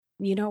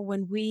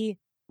When we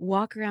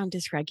walk around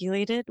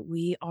dysregulated,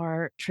 we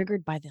are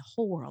triggered by the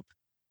whole world,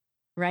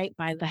 right?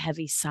 By the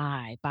heavy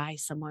sigh, by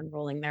someone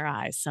rolling their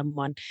eyes,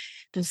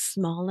 the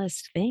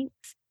smallest things.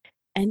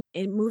 And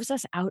it moves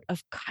us out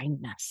of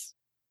kindness.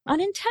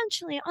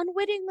 Unintentionally,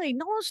 unwittingly,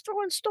 no one's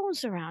throwing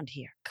stones around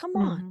here. Come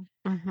on.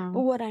 Mhm, mhm.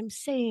 But what I'm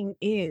saying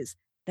is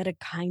that a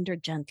kinder,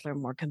 gentler,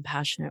 more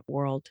compassionate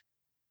world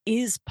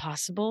is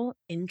possible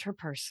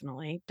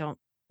interpersonally. Don't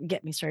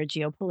get me started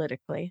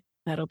geopolitically.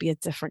 That'll be a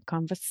different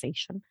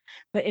conversation.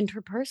 But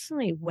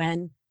interpersonally,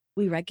 when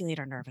we regulate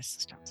our nervous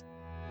systems.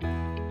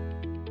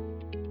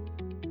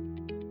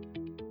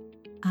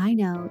 I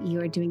know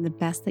you are doing the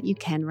best that you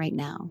can right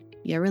now.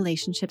 Your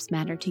relationships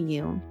matter to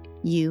you.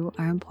 You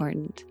are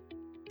important.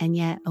 And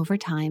yet, over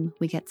time,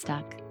 we get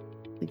stuck.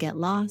 We get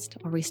lost,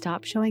 or we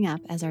stop showing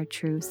up as our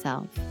true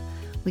self.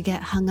 We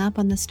get hung up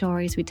on the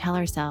stories we tell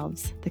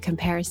ourselves, the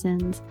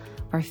comparisons,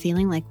 or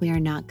feeling like we are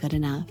not good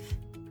enough.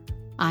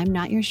 I'm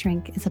Not Your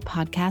Shrink is a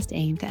podcast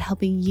aimed at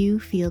helping you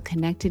feel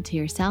connected to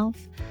yourself,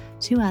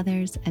 to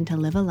others, and to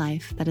live a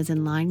life that is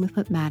in line with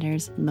what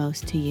matters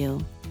most to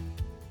you.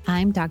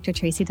 I'm Dr.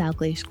 Tracy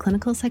Dalgleish,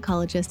 clinical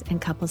psychologist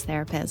and couples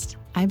therapist.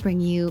 I bring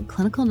you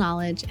clinical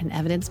knowledge and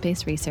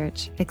evidence-based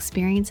research,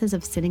 experiences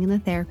of sitting in the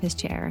therapist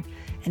chair,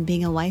 and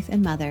being a wife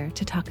and mother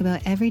to talk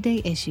about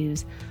everyday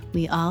issues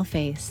we all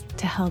face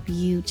to help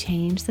you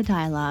change the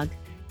dialogue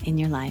in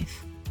your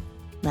life.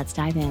 Let's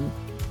dive in.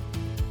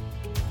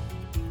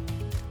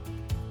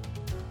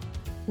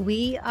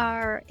 We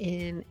are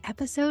in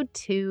episode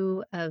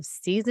 2 of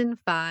season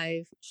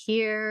 5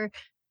 here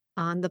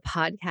on the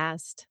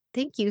podcast.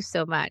 Thank you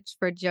so much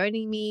for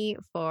joining me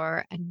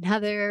for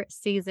another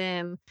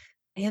season.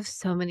 I have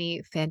so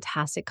many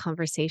fantastic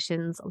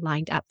conversations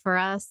lined up for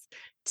us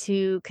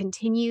to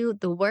continue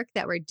the work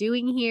that we're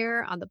doing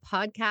here on the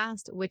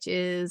podcast, which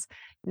is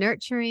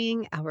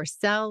nurturing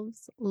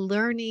ourselves,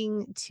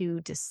 learning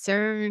to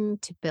discern,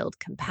 to build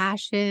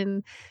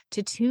compassion,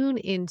 to tune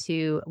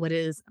into what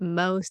is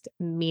most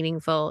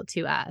meaningful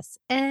to us.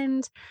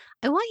 And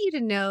I want you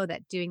to know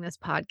that doing this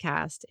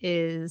podcast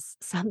is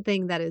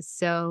something that is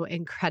so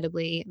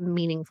incredibly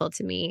meaningful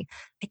to me.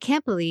 I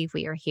can't believe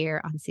we are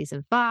here on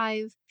season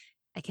 5.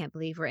 I can't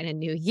believe we're in a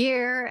new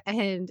year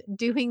and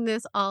doing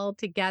this all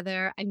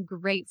together. I'm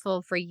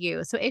grateful for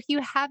you. So if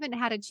you haven't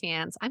had a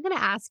chance, I'm going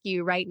to ask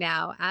you right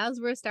now, as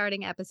we're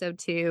starting episode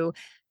 2,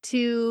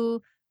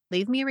 to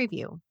leave me a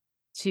review,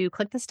 to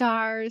click the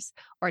stars,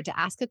 or to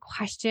ask a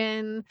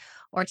question,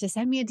 or to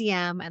send me a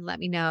DM and let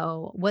me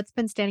know what's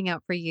been standing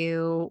out for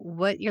you,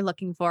 what you're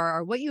looking for,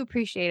 or what you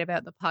appreciate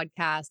about the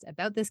podcast,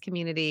 about this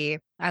community.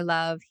 I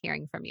love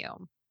hearing from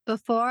you.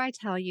 Before I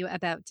tell you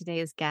about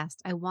today's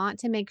guest, I want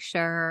to make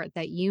sure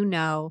that you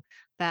know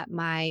that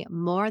my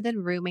More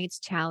Than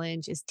Roommates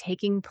Challenge is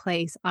taking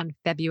place on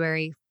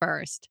February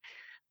 1st.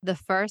 The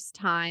first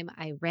time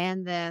I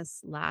ran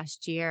this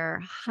last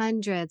year,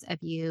 hundreds of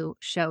you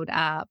showed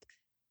up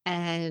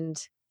and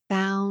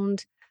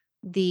found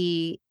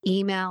the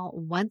email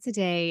once a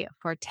day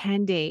for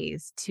 10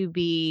 days to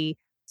be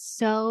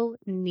so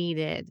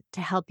needed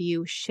to help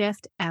you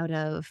shift out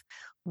of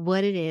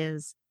what it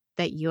is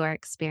that you are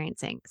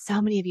experiencing.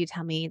 So many of you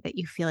tell me that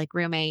you feel like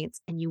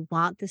roommates and you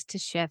want this to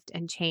shift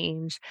and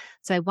change.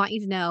 So I want you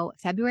to know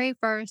February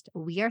 1st,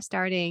 we are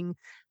starting.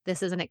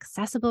 This is an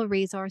accessible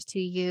resource to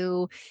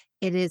you.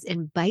 It is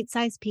in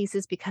bite-sized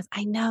pieces because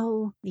I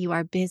know you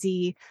are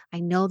busy. I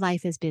know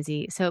life is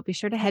busy. So be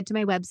sure to head to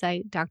my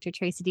website,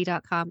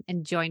 drtracyd.com,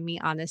 and join me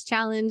on this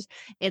challenge.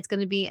 It's going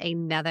to be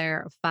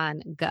another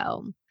fun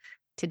go.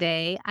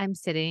 Today, I'm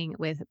sitting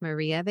with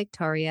Maria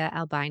Victoria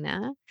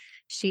Albina.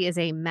 She is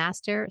a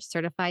master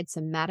certified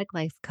somatic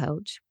life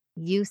coach,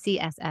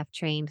 UCSF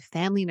trained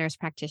family nurse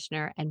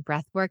practitioner, and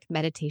breathwork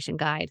meditation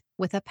guide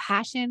with a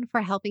passion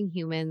for helping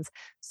humans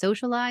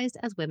socialized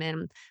as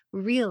women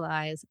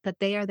realize that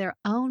they are their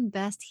own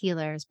best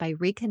healers by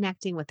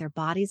reconnecting with their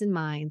bodies and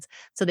minds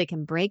so they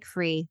can break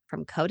free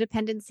from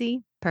codependency,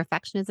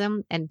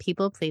 perfectionism, and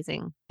people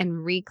pleasing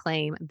and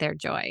reclaim their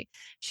joy.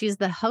 She's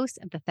the host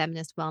of the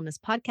Feminist Wellness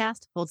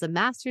Podcast, holds a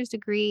master's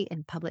degree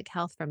in public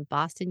health from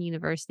Boston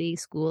University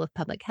School of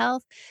Public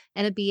Health,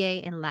 and a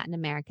BA in Latin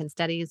American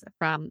Studies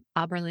from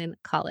Oberlin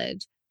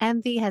College.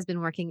 MV has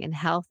been working in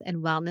health and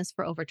wellness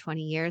for over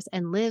 20 years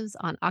and lives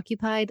on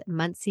occupied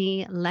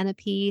Muncie,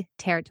 Lenape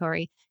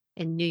territory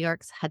in New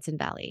York's Hudson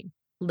Valley.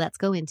 Let's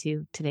go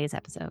into today's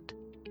episode.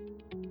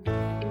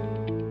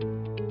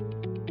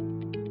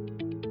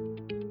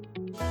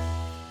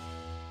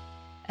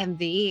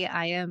 MV,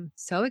 I am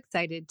so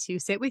excited to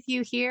sit with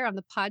you here on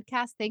the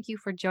podcast. Thank you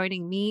for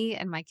joining me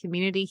and my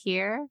community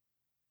here.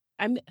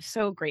 I'm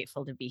so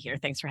grateful to be here.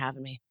 Thanks for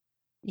having me.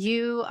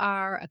 You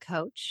are a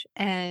coach,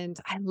 and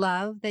I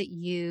love that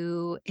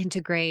you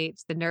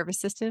integrate the nervous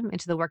system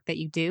into the work that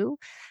you do.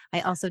 I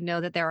also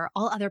know that there are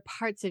all other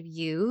parts of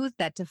you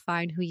that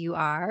define who you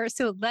are.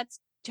 So let's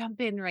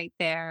jump in right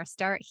there.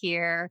 Start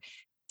here.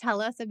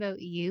 Tell us about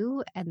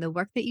you and the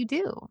work that you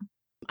do.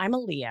 I'm a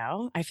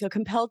Leo. I feel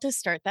compelled to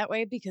start that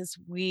way because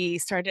we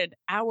started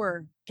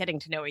our getting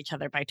to know each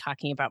other by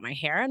talking about my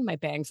hair and my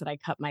bangs that I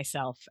cut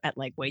myself at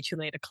like way too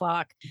late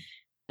o'clock.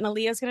 And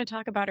Aaliyah's going to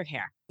talk about her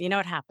hair. You know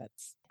what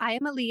happens. I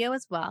am a Leo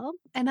as well,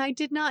 and I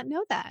did not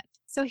know that.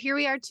 So here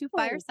we are, two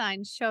fire Oh,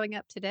 signs showing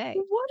up today.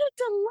 what a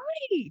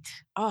delight.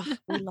 Oh,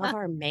 we love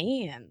our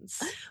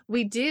mans.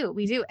 We do.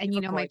 You And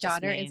have a my gorgeous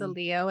daughter is a mane.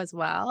 Leo as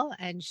well,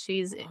 and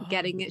she's Oh.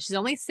 getting it. She's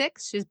only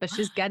 6,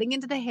 she's getting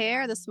into the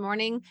hair this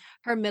morning.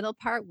 Her middle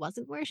part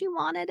wasn't where she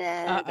wanted it,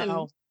 and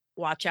Uh-oh.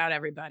 Watch out,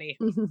 everybody.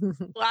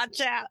 Watch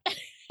out.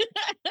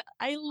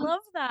 I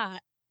love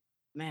that.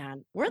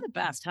 Man, we're the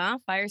best, huh?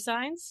 Fire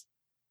signs.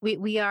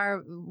 we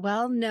are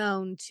well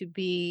known to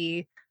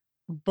be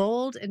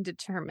bold and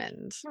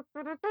determined.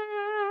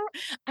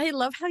 I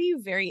love how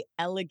you very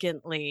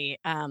elegantly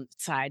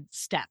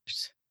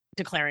sidestepped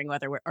declaring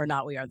whether or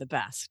not we are the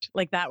best.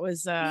 Like that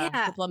was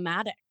Yeah.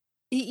 diplomatic,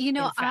 You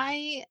know, in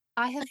fact.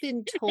 I have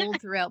been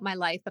told throughout my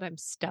life that I'm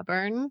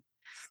stubborn.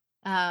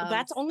 Well, Um,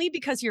 that's only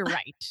because you're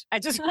right. I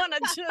just want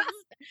to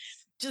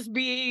just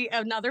be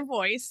another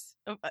voice.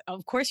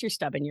 Of course, you're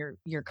stubborn.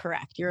 You're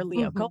correct. You're a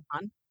Leo. Go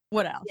on.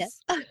 What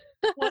yes. else?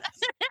 What?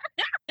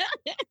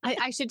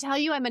 I should tell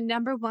you I'm a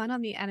number 1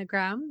 on the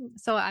Enneagram,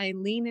 so I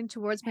lean in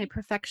towards my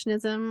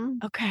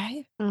perfectionism.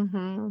 Okay.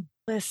 hmm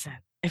Listen,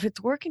 if it's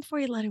working for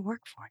you, let it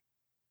work for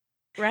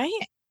you.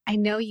 Right? I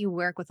know you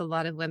work with a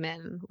lot of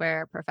women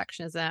where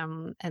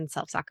perfectionism and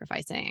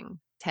self-sacrificing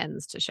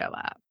tends to show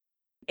up.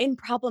 In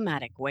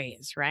problematic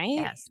ways, right?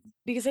 Yes.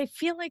 Because I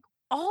feel like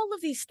all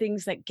of these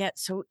things that get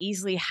so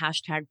easily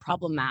hashtag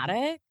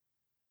problematic,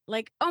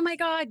 like, oh my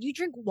God, you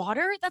drink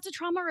water? That's a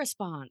trauma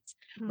response,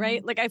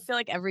 right? Mhm. Like, I feel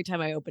like every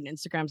time I open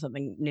Instagram,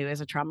 something new is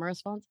a trauma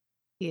response.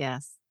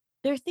 Yes.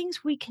 There are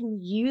things we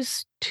can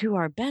use to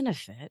our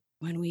benefit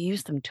when we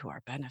use them to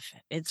our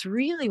benefit. It's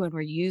really when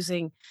we're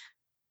using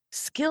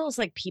skills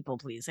like people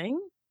pleasing,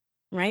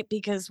 right?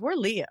 Because we're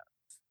Leo.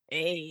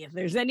 Hey, if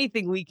there's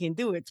anything we can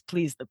do, it's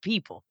please the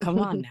people. Come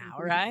on now,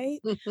 right?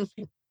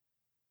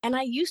 And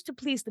I used to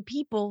please the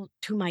people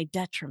to my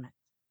detriment.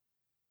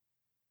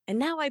 And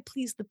now I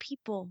please the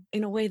people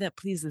in a way that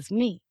pleases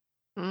me,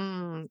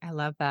 I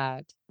love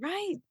that.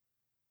 right?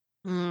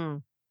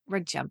 Mm, we're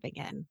jumping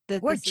in.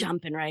 We're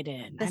jumping right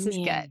in. I This is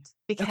good mean, okay,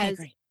 because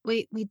great.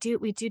 we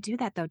do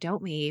that though,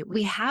 don't we?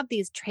 We have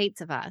these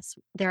traits of us.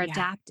 They're Yeah,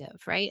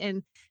 adaptive, right?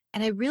 And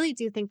I really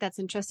do think that's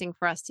interesting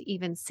for us to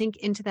even sink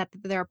into that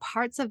there are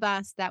parts of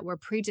us that were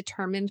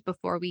predetermined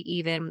before we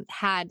even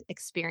had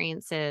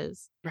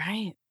experiences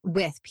right.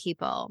 with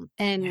people.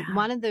 And Yeah.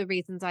 one of the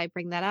reasons I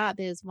bring that up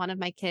is one of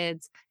my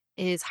kids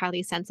is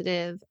highly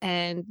sensitive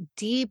and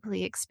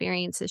deeply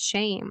experiences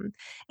shame.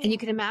 And you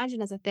can imagine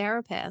as a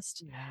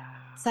therapist,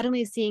 Yeah.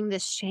 suddenly seeing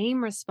this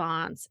shame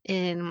response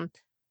in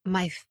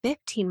my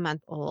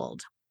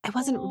 15-month-old. I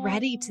wasn't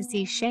ready to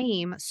see Oh,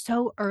 shame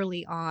so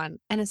early on.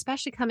 And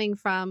especially coming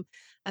from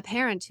a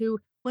parent who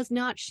was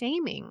not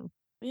shaming.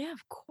 yeah, of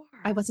I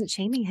course. wasn't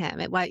shaming him.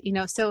 It was,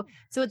 so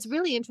it's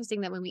really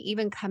interesting that when we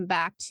even come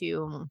back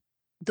to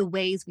the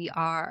ways we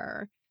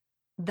are,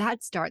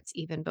 that starts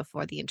even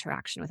before the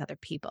interaction with other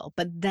people.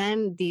 But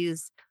then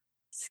these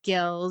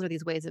skills or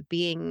these ways of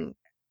being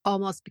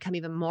almost become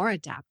even more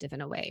adaptive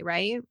in a way,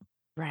 right?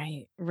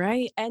 Right,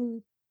 right.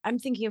 And I'm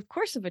thinking, of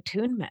course, of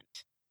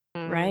attunement,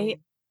 right?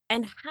 Mm.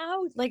 And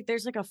how, like,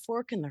 there's like a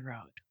fork in the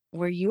road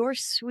where your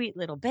sweet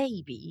little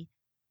baby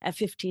at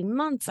 15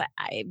 months,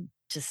 I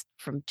just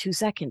from 2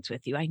 seconds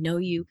with you, I know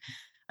you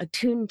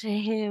attuned to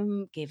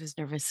him, gave his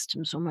nervous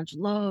system so much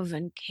love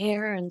and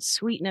care and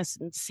sweetness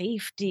and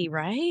safety,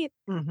 right?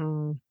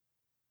 Mhm.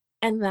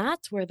 And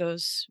that's where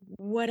those,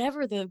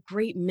 whatever the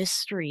great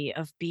mystery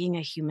of being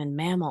a human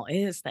mammal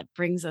is that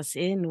brings us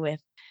in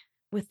with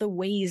the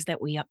ways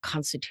that we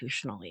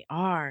constitutionally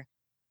are,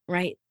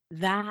 right?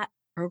 That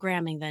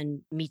programming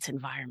then meets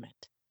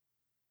environment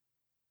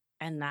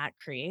and that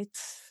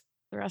creates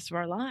the rest of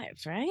our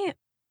lives, right?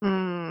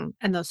 And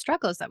those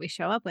struggles that we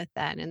show up with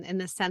then, and in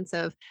the sense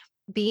of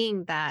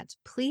being that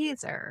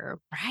pleaser,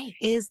 Right.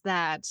 is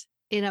that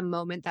in a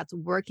moment that's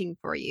working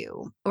for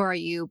you? Or are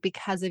you,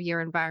 because of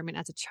your environment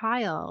as a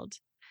child,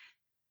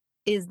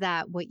 is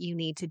that what you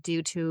need to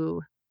do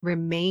to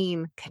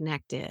remain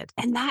connected?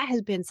 And that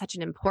has been such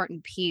an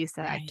important piece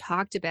that I've Right.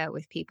 talked about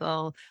with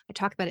people. I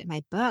talk about it in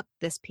my book,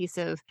 this piece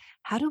of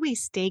how do we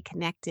stay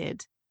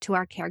connected to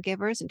our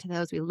caregivers and to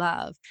those we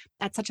love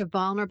at such a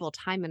vulnerable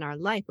time in our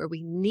life where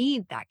we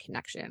need that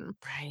connection.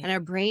 Right. And our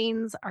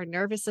brains, our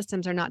nervous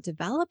systems are not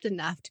developed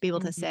enough to be able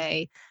to Mhm.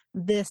 say,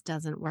 this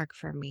doesn't work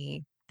for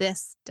me.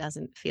 This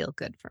doesn't feel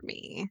good for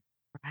me.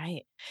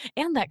 Right.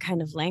 And that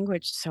kind of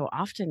language so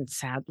often,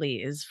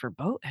 sadly, is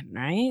verboten,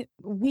 right?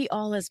 We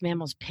all as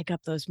mammals pick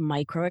up those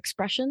micro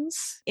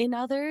expressions in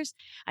others.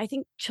 I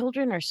think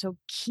children are so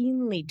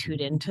keenly tuned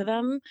into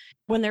them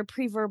when they're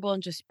pre-verbal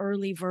and just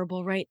early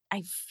verbal, right?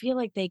 I feel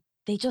like they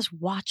just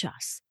watch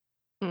us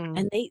Mm,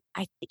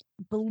 and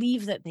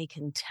believe that they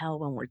can tell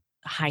when we're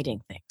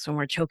hiding things, when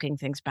we're choking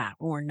things back,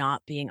 when we're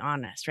not being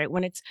honest, right?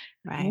 When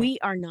right. we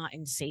are not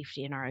in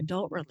safety in our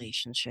adult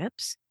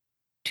relationships,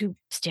 to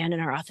stand in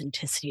our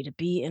authenticity, to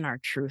be in our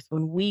truth,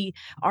 when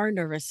our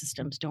nervous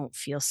systems don't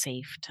feel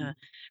safe to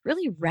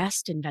really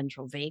rest in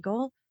ventral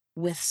vagal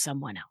with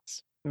someone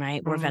else,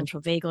 right? Where Mm.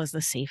 ventral vagal is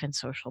the safe and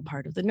social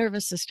part of the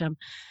nervous system,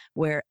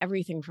 where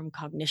everything from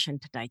cognition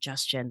to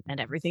digestion and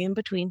everything in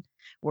between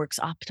works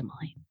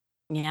optimally.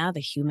 Yeah, the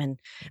human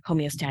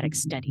homeostatic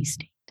steady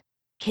state.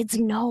 Kids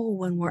know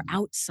when we're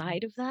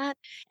outside of that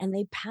and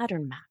they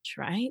pattern match,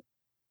 right?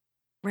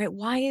 Right?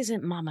 Why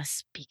isn't mama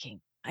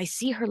speaking? I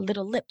see her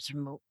little lips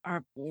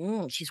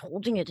she's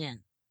holding it in.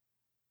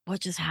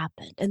 What just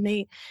happened? And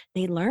they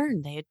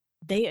learn,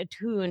 they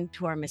attune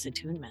to our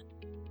misattunement.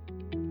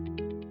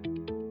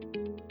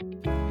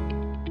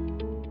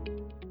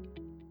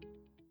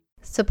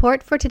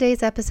 Support for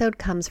today's episode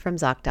comes from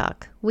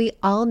ZocDoc. We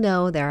all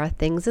know there are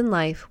things in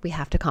life we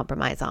have to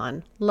compromise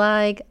on,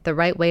 like the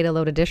right way to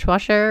load a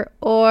dishwasher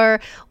or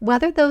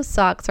whether those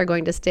socks are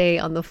going to stay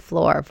on the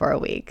floor for a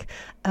week.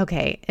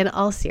 Okay, in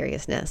all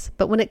seriousness,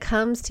 but when it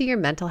comes to your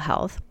mental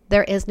health,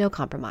 there is no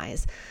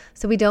compromise.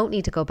 So we don't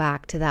need to go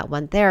back to that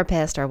one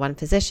therapist or one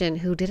physician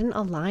who didn't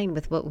align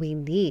with what we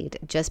need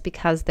just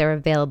because they're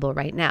available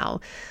right now.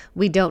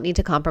 We don't need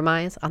to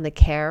compromise on the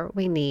care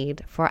we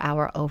need for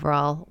our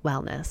overall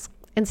wellness.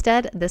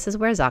 Instead, this is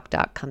where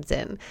ZocDoc comes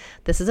in.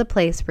 This is a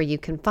place where you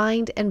can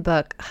find and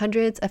book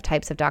hundreds of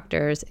types of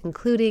doctors,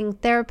 including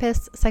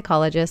therapists,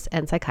 psychologists,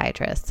 and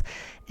psychiatrists.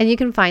 And you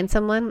can find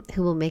someone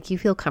who will make you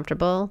feel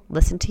comfortable,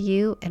 listen to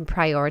you, and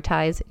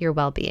prioritize your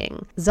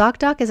well-being.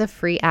 ZocDoc is a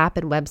free app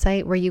and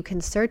website where you can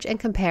search and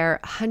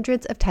compare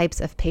hundreds of types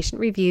of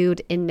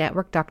patient-reviewed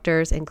in-network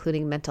doctors,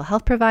 including mental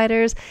health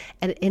providers,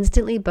 and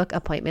instantly book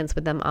appointments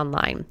with them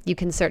online. You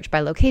can search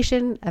by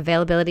location,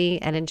 availability,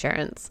 and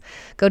insurance.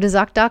 Go to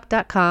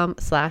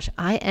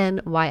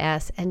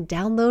ZocDoc.com/INYS and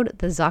download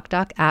the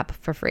ZocDoc app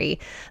for free.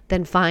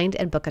 Then find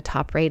and book a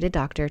top-rated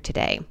doctor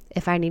today.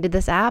 If I needed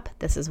this app,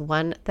 this is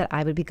one that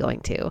I would be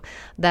going to.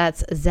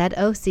 That's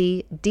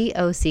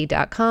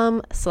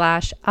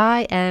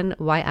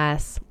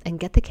ZocDoc.com/INYS and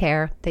get the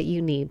care that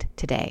you need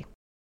today.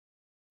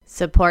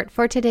 Support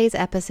for today's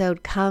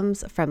episode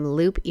comes from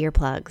Loop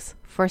earplugs.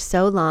 For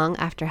so long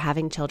after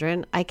having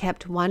children, I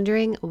kept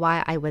wondering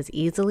why I was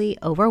easily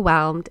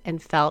overwhelmed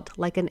and felt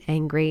like an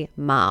angry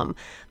mom.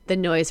 The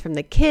noise from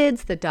the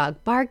kids, the dog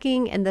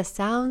barking, and the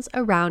sounds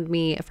around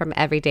me from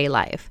everyday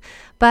life.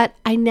 But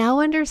I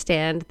now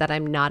understand that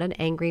I'm not an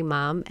angry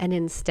mom, and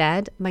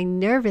instead, my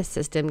nervous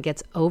system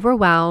gets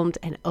overwhelmed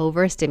and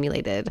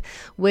overstimulated,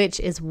 which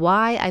is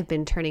why I've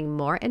been turning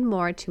more and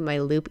more to my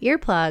Loop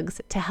earplugs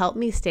to help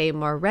me stay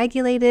more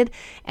regulated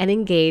and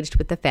engaged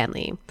with the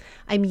family.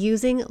 I'm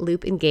using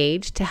Loop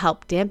Engage to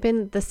help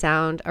dampen the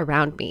sound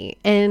around me,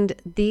 and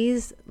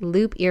these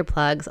Loop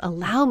earplugs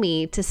allow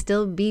me to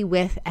still be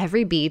with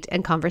every beat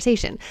and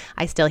conversation.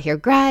 I still hear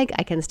Greg,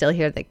 I can still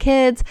hear the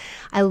kids.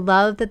 I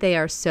love that they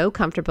are so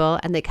comfortable,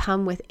 and they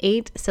come with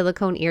 8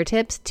 silicone ear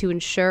tips to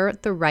ensure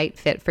the right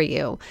fit for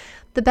you.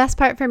 The best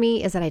part for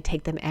me is that I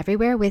take them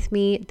everywhere with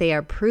me. They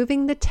are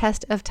proving the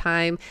test of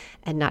time,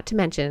 and not to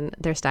mention,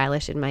 they're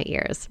stylish in my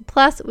ears.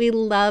 Plus, we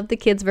love the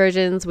kids'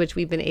 versions, which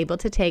we've been able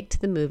to take to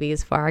the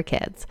movies for our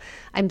kids.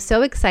 I'm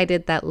so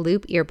excited that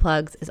Loop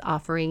Earplugs is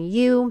offering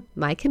you,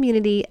 my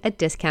community, a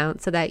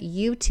discount so that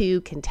you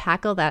too can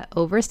tackle that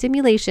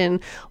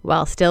overstimulation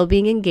while still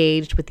being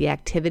engaged with the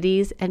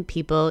activities and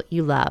people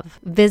you love.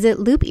 Visit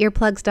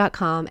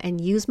loopearplugs.com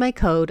and use my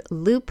code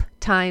LOOP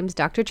times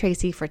Dr.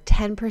 Tracy for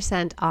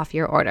 10% off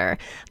your order.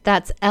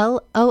 That's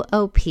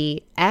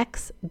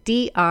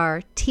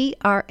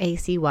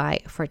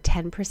LOOPXDRTRACY for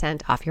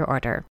 10% off your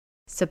order.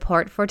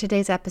 Support for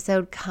today's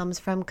episode comes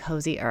from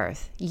Cozy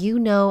Earth. You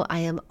know I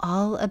am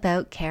all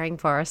about caring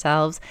for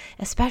ourselves,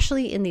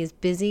 especially in these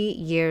busy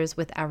years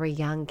with our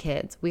young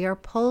kids. We are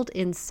pulled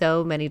in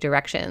so many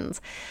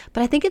directions.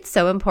 But I think it's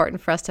so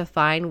important for us to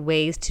find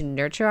ways to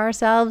nurture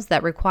ourselves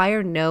that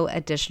require no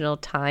additional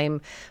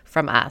time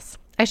from us.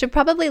 I should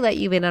probably let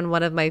you in on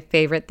one of my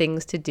favorite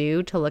things to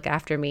do to look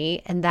after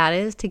me, and that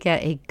is to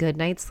get a good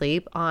night's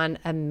sleep on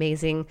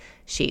amazing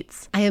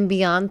sheets. I am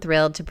beyond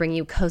thrilled to bring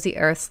you Cozy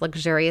Earth's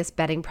luxurious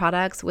bedding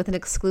products with an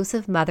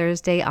exclusive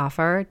Mother's Day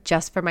offer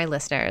just for my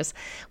listeners.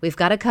 We've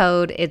got a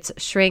code. It's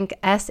SHRINK,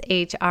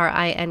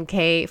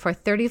 SHRINK, for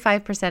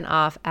 35%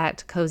 off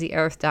at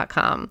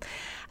CozyEarth.com.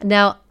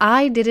 Now,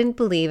 I didn't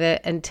believe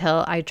it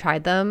until I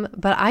tried them,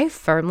 but I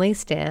firmly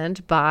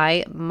stand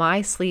by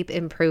my sleep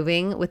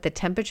improving with the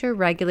temperature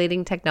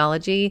regulating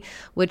technology,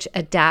 which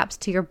adapts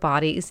to your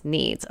body's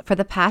needs. For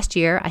the past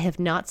year, I have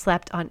not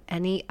slept on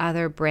any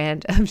other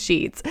brand of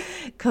sheets.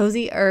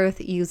 Cozy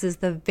Earth uses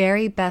the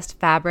very best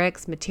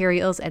fabrics,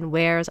 materials, and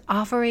wears,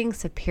 offering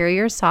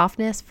superior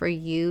softness for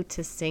you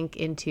to sink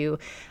into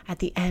at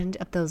the end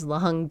of those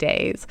long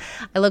days.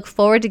 I look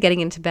forward to getting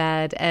into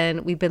bed,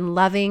 and we've been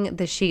loving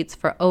the sheets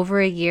for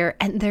over a year,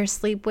 and their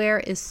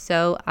sleepwear is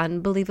so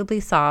unbelievably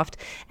soft,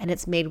 and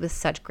it's made with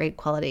such great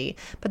quality.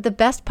 But the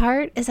best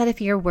part is that if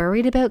you're worried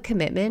Worried about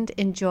commitment?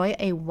 Enjoy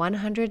a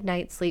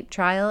 100-night sleep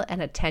trial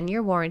and a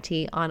 10-year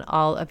warranty on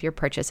all of your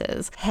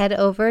purchases. Head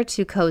over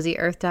to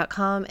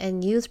CozyEarth.com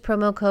and use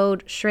promo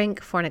code SHRINK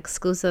for an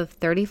exclusive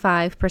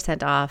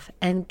 35% off,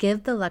 and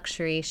give the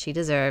luxury she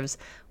deserves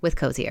with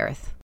Cozy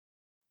Earth.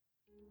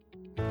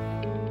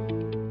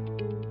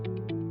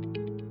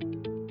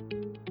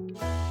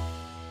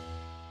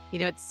 You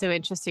know, it's so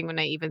interesting when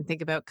I even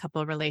think about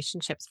couple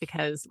relationships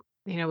because,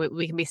 you know,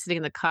 we can be sitting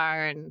in the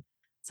car and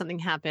something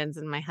happens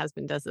and my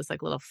husband does this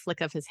like little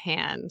flick of his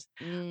hand,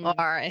 Mm.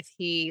 or if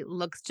he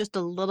looks just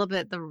a little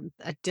bit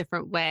a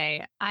different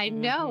way, I Mhm.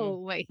 know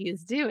what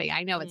he's doing.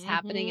 I know what's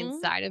happening Mhm.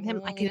 inside of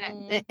him. I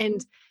can, and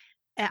Mhm.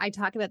 I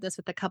talk about this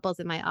with the couples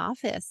in my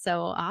office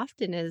so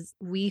often is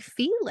we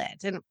feel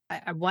it. And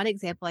one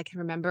example I can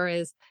remember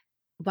is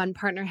one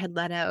partner had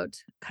let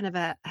out kind of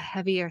a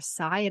heavier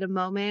sigh at a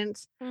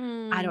moment.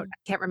 Mm. I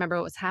can't remember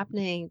what was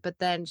happening, but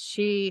then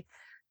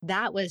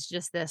that was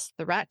just this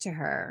threat to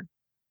her.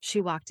 She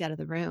walked out of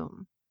the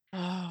room,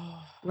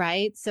 Oh,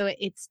 right? So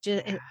it's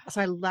just, yeah. so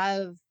I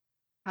love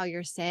how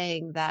you're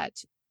saying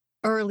that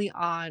early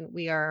on,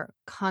 we are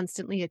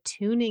constantly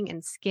attuning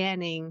and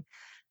scanning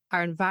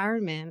our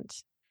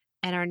environment,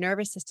 and our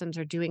nervous systems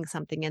are doing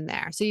something in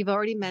there. So you've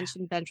already Yeah.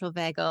 mentioned ventral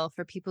vagal.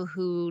 For people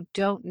who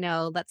don't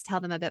know, let's tell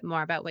them a bit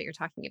more about what you're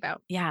talking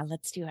about. Yeah,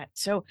 let's do it.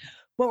 So,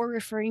 what we're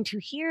referring to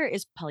here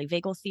is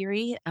polyvagal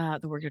theory,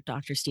 the work of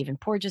Dr. Stephen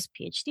Porges,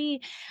 PhD.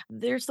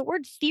 There's the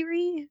word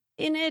theory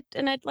in it,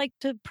 and I'd like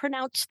to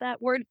pronounce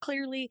that word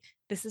clearly.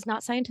 This is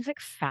not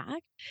scientific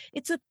fact.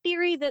 It's a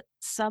theory that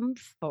some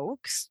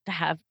folks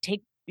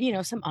take,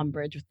 some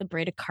umbrage with the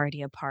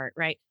bradycardia part,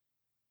 right?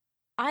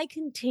 I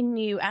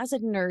continue as a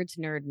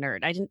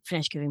nerd. I didn't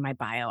finish giving my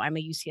bio. I'm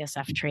a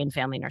UCSF trained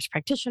family nurse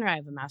practitioner. I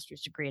have a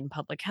master's degree in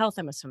public health.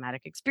 I'm a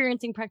somatic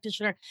experiencing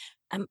practitioner.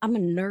 I'm a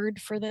nerd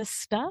for this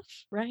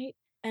stuff, right?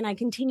 And I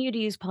continue to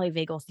use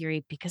polyvagal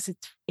theory because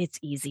it's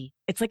easy.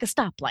 It's like a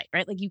stoplight,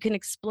 right? Like you can Yeah.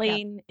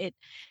 explain it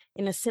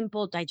in a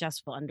simple,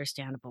 digestible,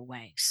 understandable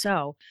way.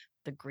 So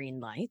the green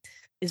light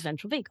is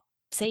ventral vagal.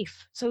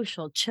 Safe,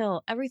 social,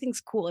 chill,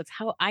 everything's cool. It's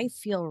how I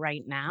feel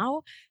right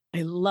now.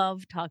 I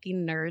love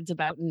talking nerds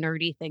about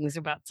nerdy things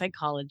about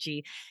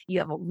psychology. You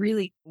have a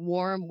really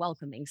warm,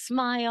 welcoming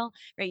smile,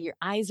 right? Your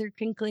eyes are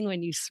crinkling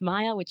when you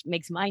smile, which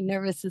makes my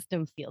nervous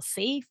system feel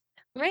safe,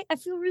 right? I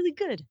feel really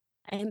good.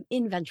 I am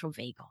in ventral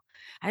vagal.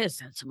 I just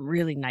had some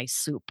really nice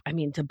soup. I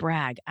mean, to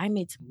brag, I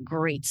made some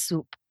great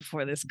soup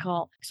before this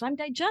call. So I'm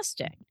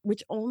digesting,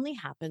 which only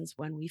happens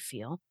when we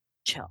feel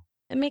chill.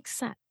 It makes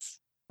sense,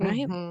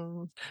 right?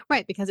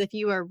 Right, because if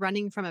you are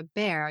running from a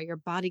bear, your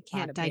body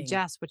can't Bada bing.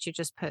 digest what you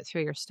just put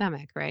through your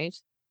stomach, right?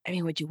 I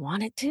mean, would you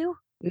want it to?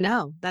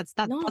 No, that's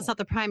No. not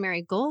the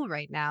primary goal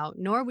right now,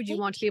 nor would you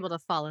want to Thank be you. able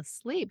to fall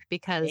asleep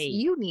because Hey,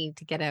 you need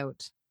to get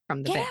out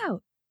from the get bear.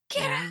 out.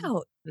 Get Yeah.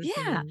 out.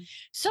 Yeah. Mhm.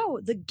 So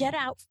the get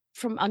out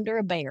from under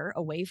a bear,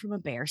 away from a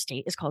bear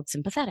state is called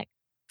sympathetic,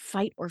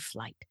 fight or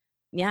flight.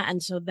 Yeah.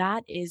 And so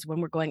that is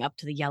when we're going up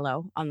to the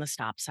yellow on the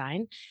stop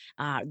sign,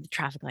 the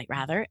traffic light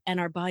rather, and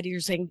our body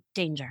are saying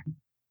danger,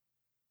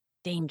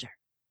 danger,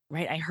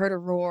 right? I heard a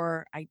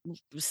roar. I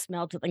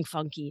smelled something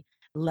funky.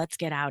 Let's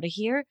get out of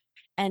here.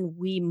 And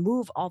we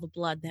move all the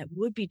blood that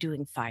would be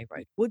doing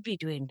thyroid, would be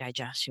doing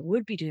digestion,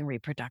 would be doing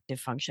reproductive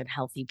function,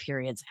 healthy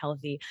periods,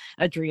 healthy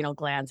adrenal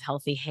glands,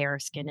 healthy hair,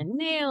 skin, and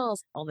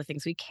nails, all the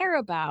things we care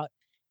about.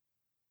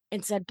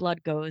 Instead,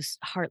 blood goes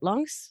heart,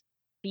 lungs,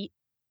 feet,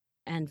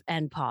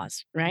 and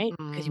paws, right?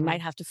 Because you might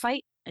Mhm. have to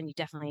fight and you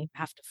definitely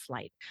have to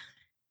flight.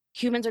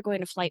 Humans are going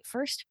to flight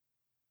first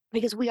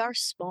because we are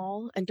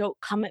small, and don't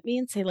come at me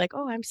and say like,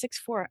 "Oh, I'm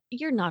 6'4".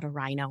 You're not a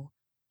rhino.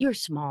 You're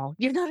small.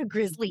 You're not a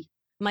grizzly.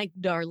 My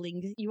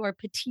darling, you are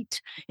petite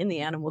in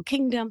the animal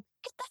kingdom.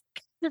 Get that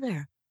out of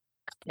there.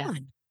 Yeah. Come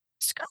on.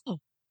 Let's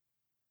go.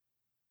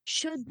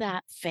 Should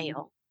that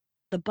fail,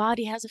 the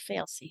body has a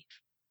failsafe,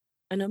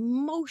 an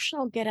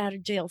emotional get out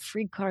of jail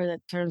free card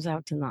that turns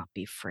out to not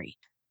be free.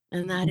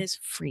 And that is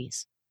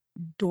freeze,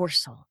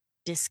 dorsal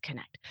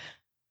disconnect.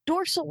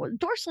 Dorsal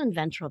and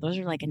ventral, those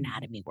are like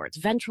anatomy words.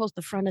 Ventral is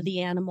the front of the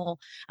animal,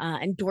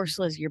 and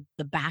dorsal is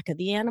the back of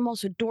the animal.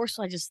 So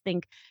dorsal, I just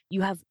think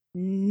you have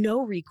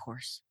no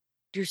recourse.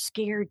 You're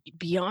scared,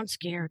 beyond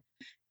scared,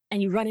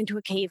 and you run into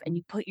a cave and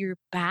you put your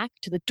back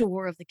to the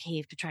door of the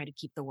cave to try to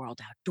keep the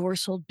world out.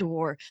 Dorsal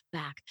door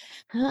back.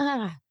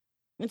 Ah.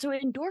 And so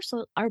in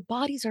dorsal, our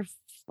bodies are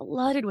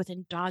flooded with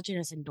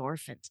endogenous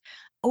endorphins,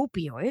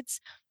 opioids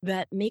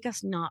that make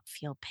us not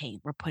feel pain.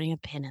 We're putting a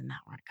pin in that.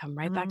 We're going to come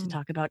right back to Mm.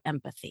 talk about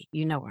empathy.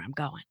 You know where I'm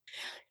going.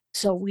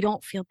 So we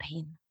don't feel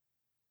pain.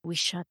 We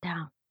shut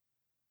down.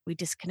 We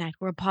disconnect.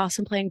 We're a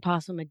possum playing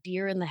possum, a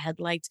deer in the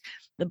headlights,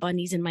 the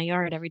bunnies in my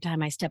yard every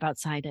time I step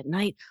outside at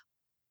night.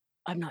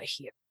 I'm not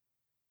here.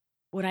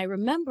 What I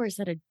remember is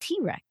that a T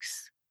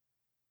Rex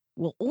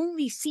will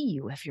only see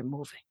you if you're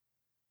moving,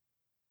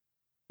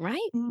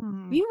 right?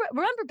 Mm. You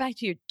remember back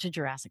to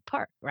Jurassic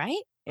Park,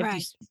 right? If you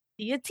Right.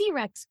 see a T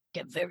Rex,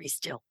 get very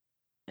still.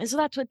 And so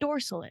that's what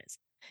dorsal is.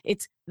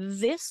 It's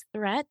this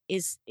threat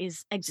is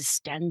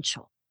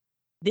existential.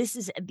 This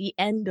is at the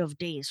end of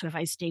days. So if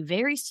I stay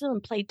very still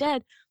and play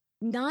dead,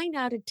 9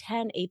 out of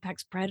 10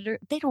 apex predator,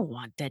 they don't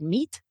want dead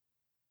meat.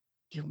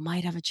 You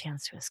might have a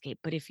chance to escape.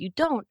 But if you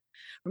don't,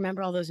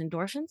 remember all those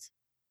endorphins?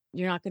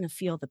 You're not going to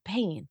feel the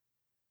pain.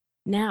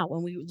 Now,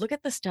 when we look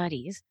at the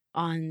studies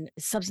on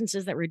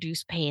substances that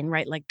reduce pain,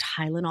 right, like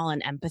Tylenol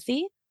and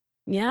empathy,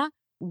 yeah,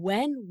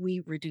 when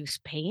we reduce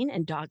pain,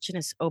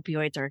 endogenous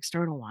opioids or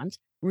external ones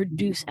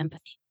reduce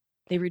empathy.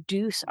 They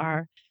reduce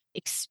our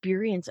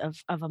experience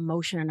of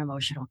emotion and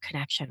emotional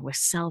connection with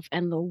self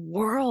and the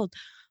world.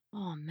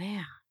 Oh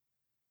man,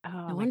 Oh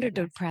no my wonder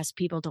goodness. depressed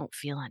people don't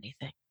feel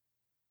anything,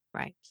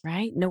 Right.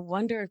 right? No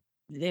wonder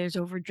there's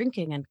over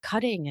drinking and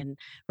cutting and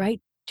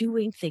right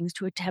doing things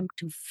to attempt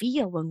to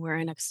feel when we're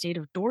in a state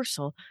of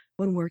dorsal,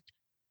 when we're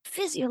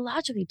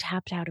physiologically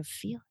tapped out of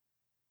feeling.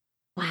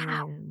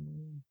 Wow.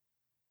 Mm.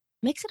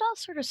 Makes it all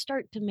sort of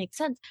start to make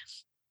sense.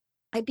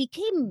 I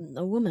became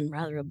a woman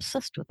rather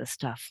obsessed with this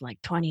stuff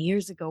like 20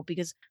 years ago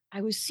because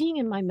I was seeing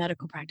in my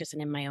medical practice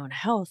and in my own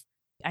health,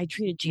 I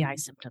treated GI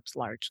symptoms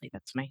largely.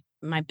 That's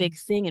my big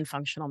thing in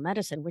functional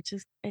medicine, which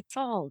is it's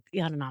all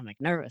the autonomic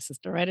nervous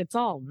system, right? It's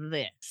all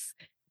this.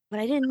 But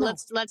I didn't know.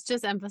 Let's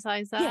just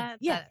emphasize Yeah, that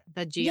yeah,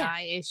 the yeah,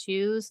 GI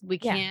issues,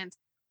 yeah.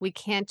 we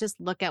can't just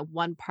look at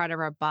one part of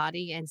our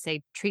body and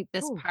say treat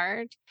this Oh,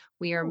 part.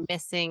 We are oh,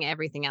 missing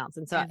everything else.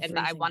 And I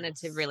everything wanted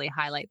to else. really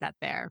highlight that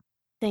there.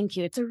 Thank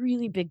you. It's a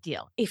really big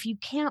deal. If you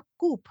can't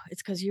poop,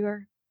 it's because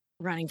you're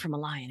running from a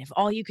lion. If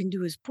all you can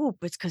do is poop,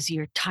 it's because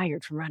you're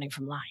tired from running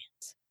from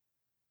lions.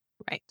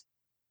 Right.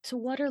 So,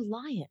 what are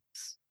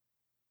lions?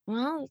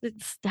 Well,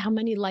 it's how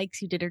many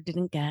likes you did or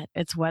didn't get.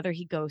 It's whether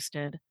he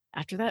ghosted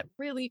after that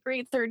really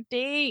great third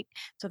date.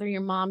 So, whether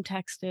your mom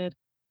texted,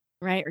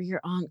 right? Or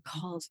your aunt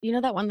calls. You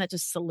know that one that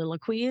just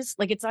soliloquies?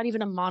 Like it's not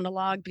even a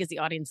monologue because the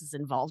audience is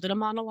involved in a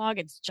monologue.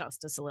 It's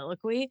just a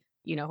soliloquy.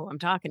 You know who I'm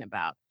talking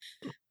about.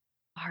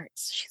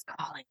 Hearts, she's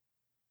calling,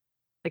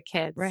 The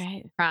kids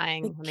right? The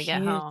crying when they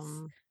get kids.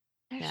 home.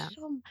 There's Yeah.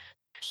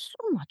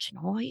 so much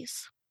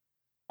noise.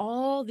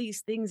 All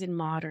these things in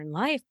modern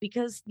life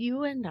because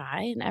you and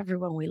I and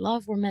everyone we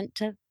love were meant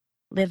to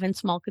live in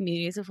small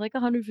communities of like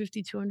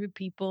 150, 200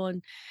 people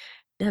and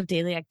have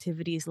daily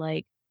activities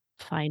like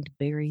find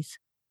berries.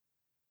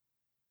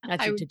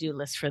 That's I your to-do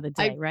list for the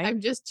day, right? I'm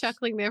just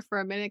chuckling there for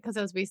a minute because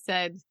as we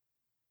said,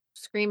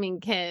 screaming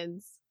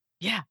kids,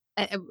 Yeah.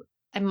 and,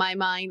 and my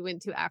mind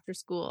went to after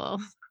school.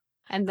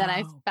 And then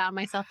I Oh. found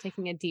myself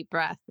taking a deep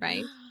breath,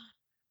 right?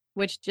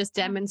 Which just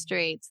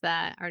demonstrates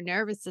that our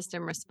nervous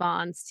system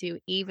responds to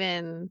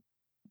even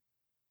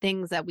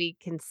things that we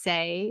can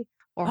say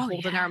or Oh,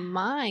 hold in our yeah.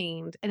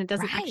 mind. And it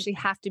doesn't Right. actually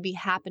have to be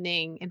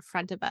happening in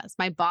front of us.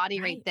 My body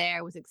right Right.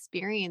 there was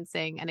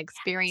experiencing an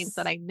experience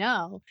that Yes. I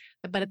know,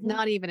 but it's Mhm.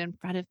 not even in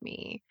front of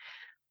me.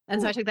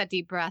 And so I Ooh, took that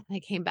deep breath and I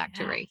came back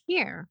to yeah. right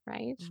here,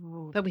 right?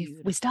 Oh, But we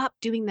beautiful. stop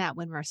doing that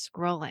when we're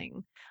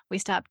scrolling. We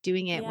stop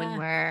doing it when Yeah.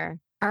 we're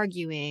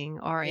arguing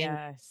or in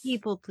Yes.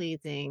 people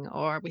pleasing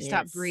or we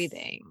stop Yes.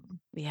 breathing.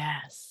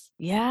 Yes.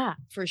 Yeah,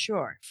 for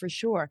sure. For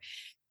sure.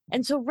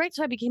 And so, right,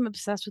 so I became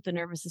obsessed with the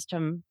nervous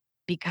system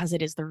because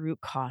it is the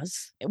root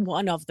cause,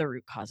 one of the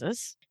root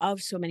causes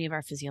of so many of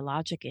our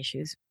physiologic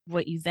issues.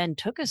 What you then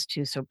took us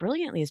to so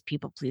brilliantly is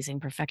people pleasing,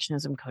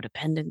 perfectionism,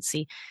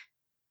 codependency.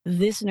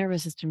 This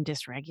nervous system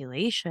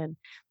dysregulation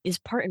is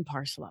part and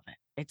parcel of it.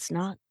 It's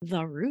not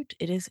the root,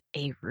 it is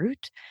a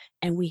root.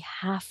 And we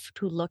have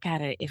to look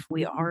at it if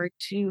we are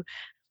to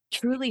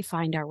truly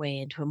find our way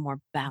into a more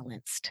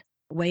balanced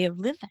way of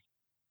living,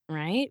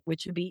 right?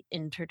 Which would be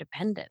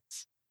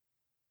interdependence,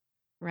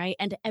 right?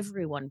 And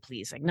everyone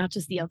pleasing, not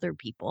just the other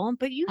people,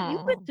 but you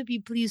get Oh, to be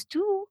pleased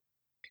too,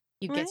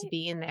 you get to right?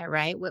 be in there,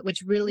 right?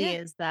 Which really Yeah.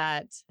 is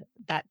that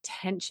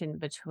tension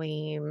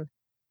between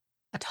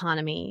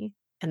autonomy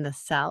and the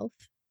self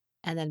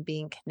and then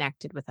being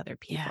connected with other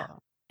Yeah.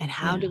 people. And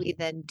how do Yeah. we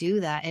then do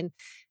that? And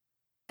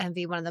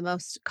one of the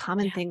most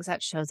common Yeah. things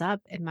that shows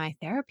up in my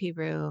therapy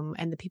room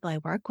and the people I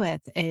work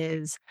with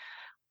is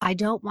I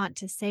don't want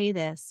to say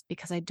this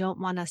because I don't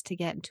want us to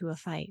get into a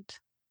fight.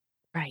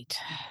 Right.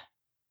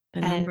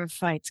 The And number of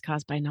fights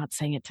caused by not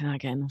saying it to not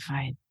get in the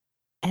fight.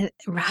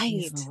 Jeez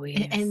right.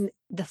 Louise. And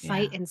the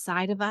fight Yeah.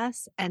 inside of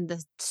us and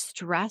the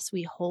stress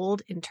we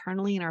hold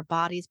internally in our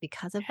bodies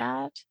because of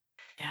that,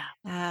 Yeah.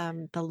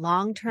 the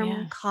long-term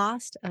Yeah.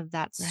 cost of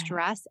that Right.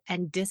 stress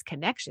and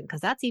disconnection,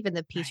 because that's even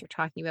the piece Right. you're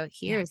talking about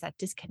here Yeah. is that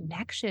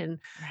disconnection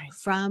Right.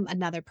 from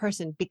another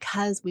person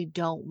because we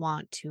don't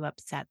want to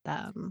upset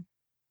them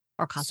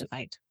or cause a So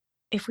fight.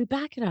 if we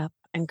back it up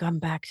and come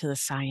back to the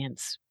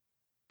science,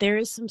 there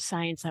is some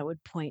science that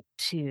would point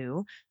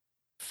to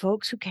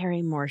folks who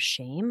carry more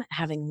shame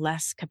having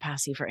less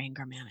capacity for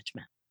anger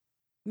management.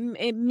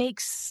 It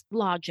makes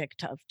logic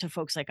to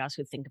folks like us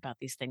who think about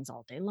these things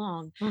all day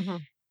long.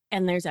 Mhm.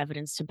 And there's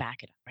evidence to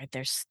back it up, right?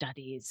 There's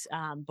studies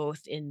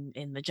both in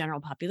the general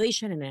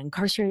population and in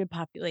incarcerated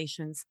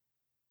populations.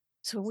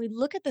 So when we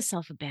look at the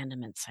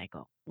self-abandonment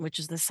cycle, which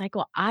is the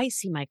cycle I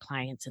see my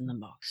clients in the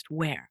most,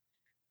 where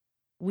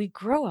we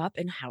grow up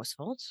in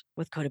households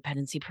with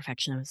codependency,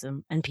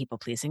 perfectionism, and people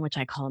pleasing, which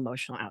I call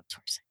emotional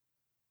outsourcing.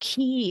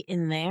 Key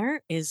in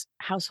there is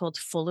households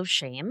full of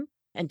shame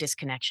and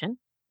disconnection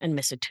and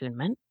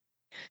misattunement,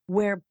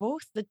 where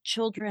both the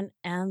children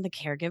and the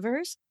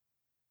caregivers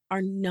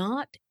are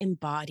not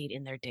embodied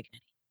in their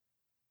dignity,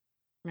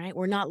 right?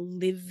 We're not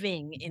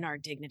living in our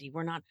dignity.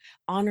 We're not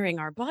honoring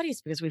our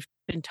bodies because we've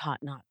been taught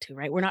not to,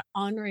 right? We're not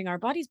honoring our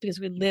bodies because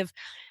we live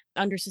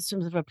under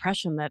systems of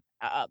oppression that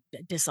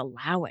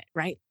disallow it,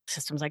 right?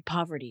 Systems like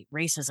poverty,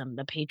 racism,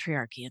 the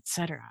patriarchy,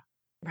 etc.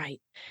 Right?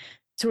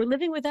 So we're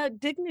living without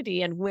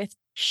dignity and with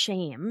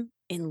shame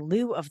in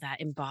lieu of that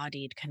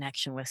embodied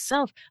connection with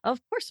self. Of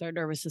course, our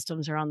nervous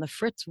systems are on the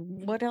fritz.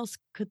 What else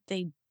could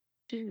they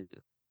do?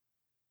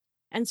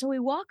 And so we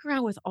walk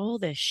around with all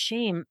this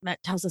shame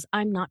that tells us,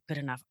 I'm not good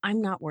enough.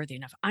 I'm not worthy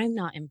enough. I'm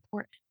not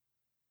important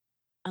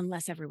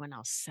unless everyone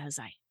else says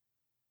I am.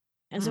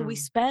 And so we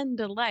spend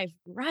a life,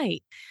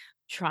 right,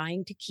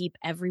 trying to keep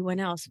everyone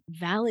else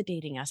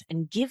validating us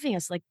and giving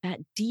us like that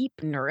deep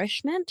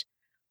nourishment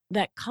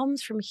that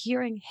comes from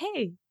hearing,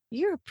 hey,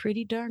 you're a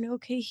pretty darn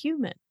okay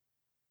human.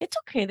 It's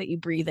okay that you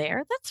breathe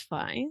air. That's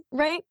fine,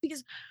 right?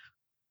 Because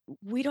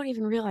we don't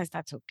even realize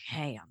that's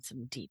okay on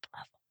some deep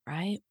level,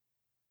 right?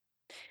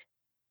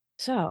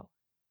 So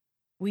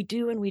we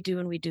do and we do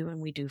and we do and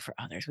we do for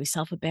others. We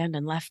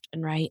self-abandon left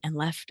and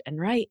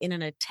right in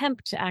an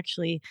attempt to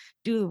actually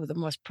do the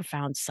most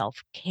profound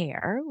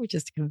self-care, which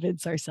is to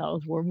convince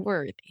ourselves we're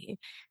worthy.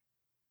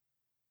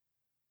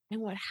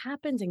 And what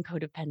happens in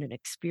codependent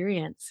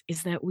experience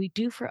is that we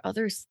do for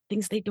others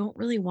things they don't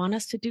really want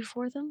us to do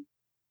for them,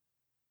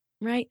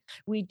 right?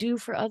 We do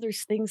for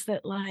others things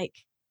that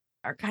like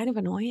are kind of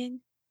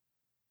annoying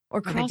or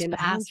Or they cross didn't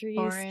ask for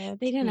boundaries. it.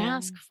 They didn't Yeah.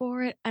 ask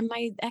for it. And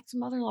my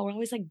ex-mother-in-law would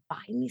always like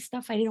buy me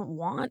stuff I didn't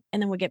want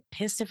and then would get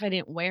pissed if I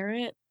didn't wear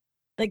it.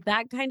 Like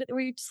that kind of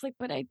where you're just like,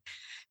 but I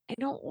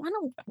don't want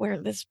to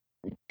wear this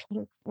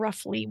pink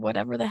roughly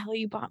whatever the hell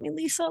you bought me,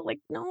 Lisa. Like,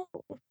 no.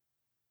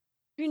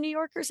 You New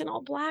Yorkers in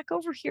all black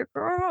over here,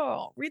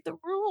 girl, read the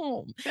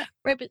room.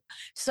 Right. But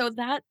so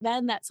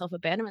then that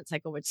self-abandonment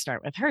cycle would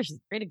start with her. She's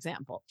a great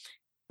example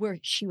where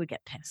she would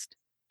get pissed.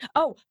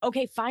 Oh,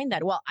 okay, fine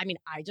then. Well, I mean,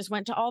 I just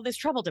went to all this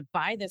trouble to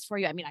buy this for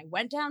you. I mean, I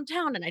went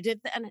downtown and I did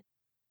and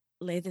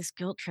lay this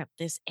guilt trip,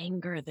 this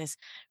anger, this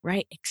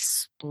right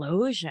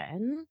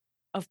explosion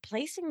of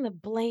placing the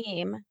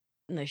blame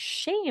and the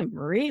shame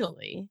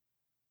really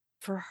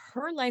for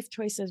her life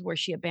choices where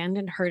she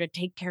abandoned her to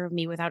take care of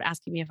me without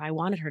asking me if I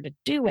wanted her to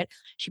do it.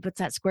 She puts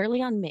that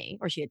squarely on me,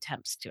 or she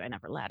attempts to. I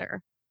never let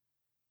her.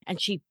 And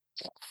she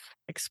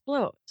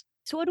explodes.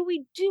 So what do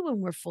we do when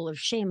we're full of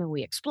shame and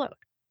we explode?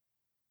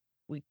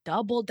 We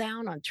double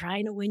down on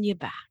trying to win you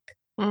back.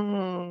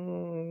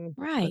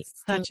 Right.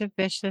 It's such a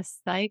vicious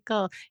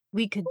cycle.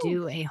 We could Ooh.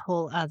 do a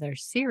whole other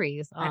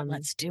series All right, on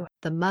let's do it.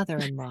 the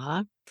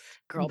mother-in-law.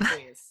 Girl, But-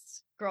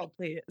 please. Girl,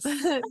 please.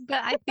 But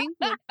I think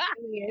what's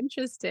really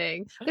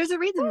interesting, there's a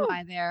reason Woo.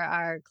 why there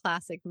are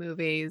classic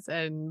movies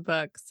and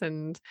books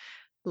and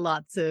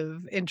lots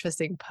of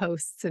interesting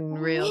posts and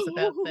reels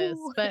about this.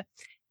 Ooh. But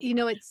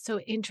it's so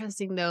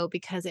interesting though,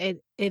 because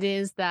it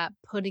is that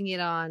putting it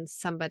on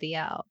somebody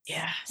else.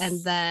 Yes.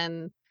 And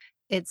then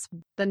it's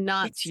the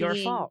not It's your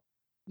seeing fault.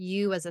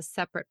 you as a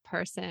separate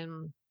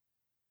person,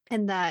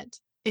 and that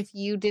if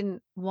you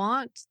didn't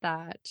want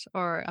that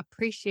or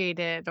appreciate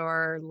it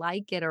or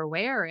like it or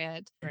wear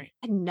it, Right.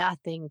 had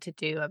nothing to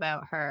do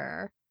about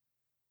her.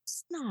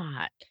 It's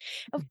not.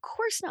 Of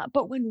course not.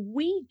 But when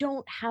we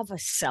don't have a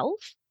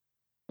self,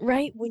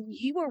 right? When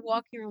you are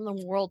walking around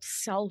the world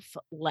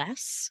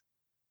selfless,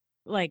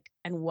 like,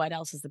 and what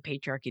else is the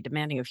patriarchy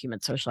demanding of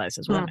humans socialized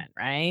as women,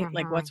 right?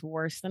 Like, Mhm. what's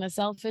worse than a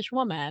selfish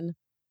woman,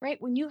 right?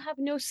 When you have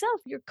no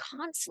self, you're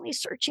constantly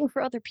searching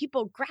for other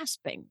people,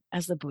 grasping,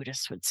 as the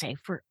Buddhists would say,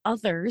 for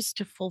others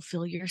to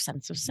fulfill your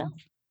sense of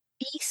self.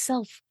 Be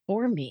self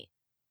for me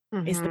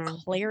is the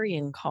Mhm.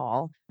 clarion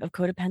call of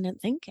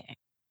codependent thinking.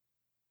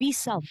 Be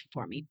self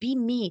for me. Be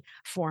me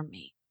for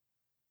me,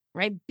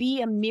 right?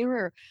 Be a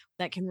mirror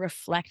that can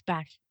reflect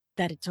back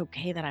that it's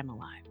okay that I'm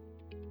alive.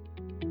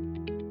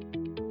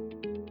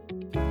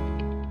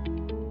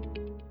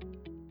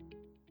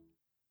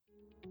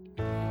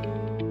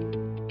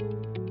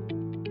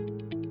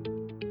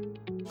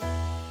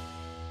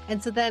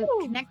 And so then Ooh.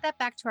 connect that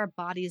back to our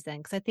bodies then,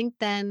 because I think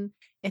then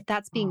if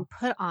that's being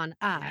put on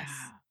us,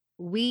 Yeah.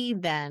 we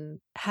then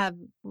have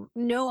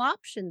no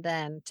option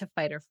then to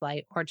fight or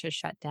flight or to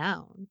shut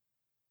down.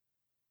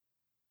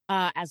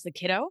 As the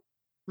kiddo,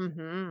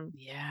 Mm-hmm.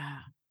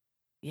 yeah.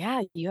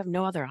 Yeah, you have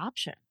no other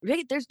option.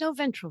 Right? There's no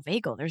ventral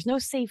vagal. There's no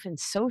safe and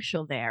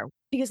social there.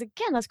 Because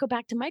again, let's go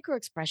back to micro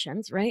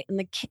expressions, right? And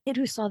the kid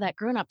who saw that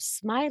grown up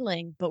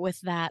smiling, but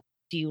with that,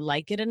 do you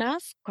like it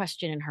enough?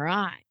 Question in her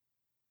eye.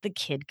 The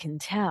kid can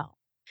tell.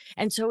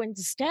 And so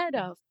instead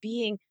of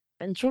being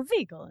ventral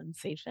vagal and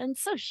safe and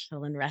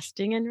social and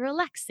resting and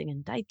relaxing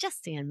and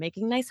digesting and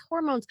making nice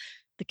hormones,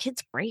 the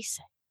kid's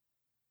bracing.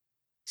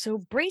 So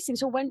bracing.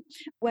 So when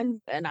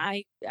and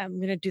I'm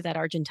going to do that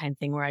Argentine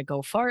thing where I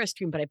go far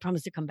stream, but I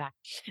promise to come back.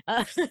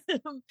 Uh,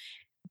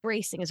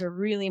 bracing is a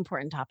really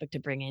important topic to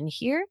bring in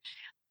here.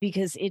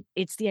 because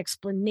it's the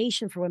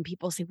explanation for when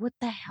people say, what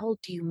the hell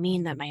do you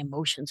mean that my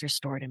emotions are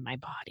stored in my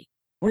body?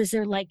 What is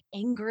there, like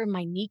anger in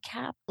my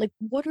kneecap? Like,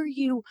 what are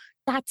you?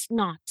 That's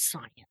not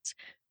science.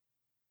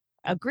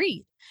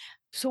 Agreed.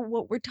 So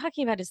what we're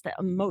talking about is the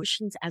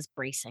emotions as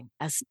bracing,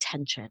 as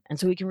tension. And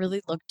so we can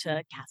really look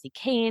to Kathy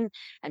Kane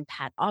and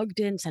Pat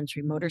Ogden.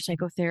 Sensory motor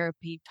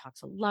psychotherapy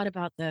talks a lot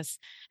about this.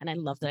 And I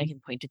love that I can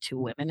point to two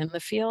women in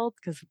the field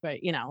because,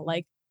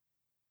 like,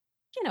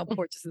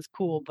 Porges is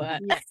cool,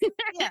 but Yes.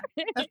 Yeah,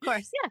 of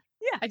course.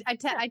 yeah.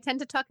 I tend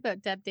to talk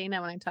about Deb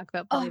Dana when I talk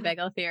about Oh,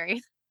 polyvagal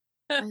theory.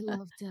 I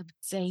love Deb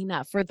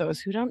Dana. For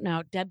those who don't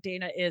know, Deb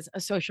Dana is a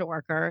social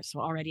worker, so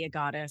already a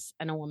goddess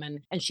and a woman,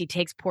 and she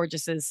takes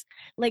Porges's.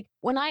 Like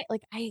when I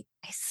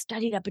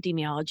studied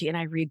epidemiology and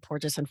I read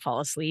Porges and fall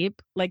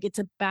asleep. Like it's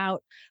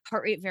about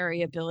heart rate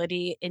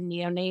variability in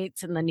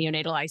neonates in the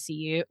neonatal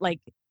ICU. Like,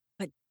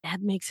 but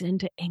Deb makes it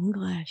into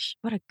English.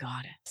 What a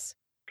goddess!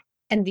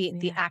 And the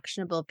Yeah.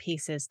 actionable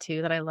pieces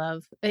too that I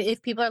love.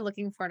 If people are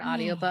looking for an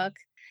audiobook,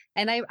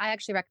 and I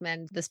actually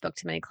recommend this book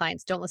to many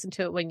clients. Don't listen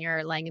to it when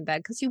you're lying in bed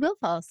because you will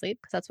fall asleep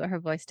because that's what her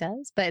voice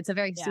does. But it's a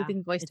very Yeah,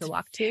 soothing voice to it's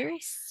walk very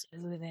to.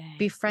 soothing.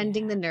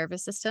 Befriending the Yeah.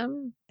 Nervous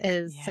System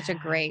is such a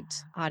great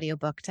Yeah.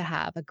 audiobook to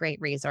have, a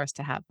great resource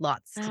to have,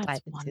 lots to That's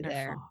dive into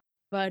there. wonderful.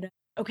 But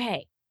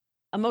okay,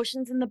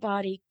 emotions in the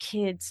body,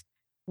 kids,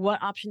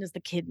 what option does the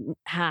kid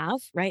have,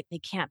 right? They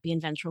can't be in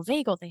ventral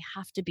vagal. They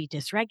have to be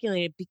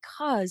dysregulated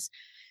because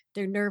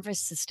their nervous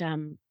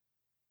system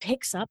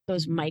picks up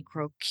those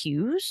micro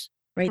cues,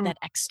 right? Mm. That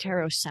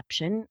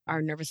exteroception.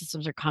 Our nervous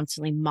systems are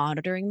constantly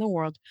monitoring the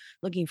world,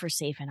 looking for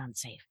safe and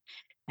unsafe.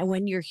 And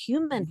when your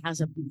human has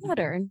a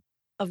pattern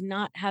of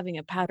not having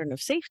a pattern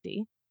of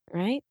safety,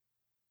 right?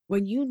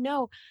 When you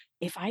know,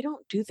 if I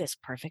don't do this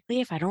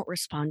perfectly, if I don't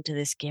respond to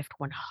this gift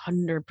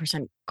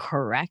 100%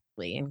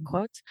 correctly, in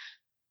quotes,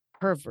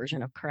 her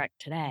version of correct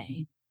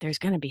today, there's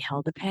going to be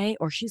hell to pay,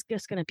 or she's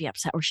just going to be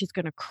upset, or she's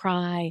going to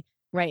cry,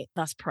 right?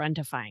 Thus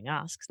parentifying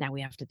us because now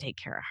we have to take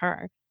care of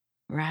her,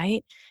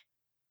 right?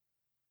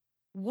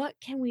 What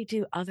can we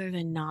do other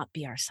than not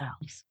be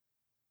ourselves,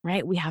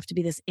 right? We have to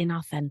be this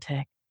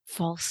inauthentic,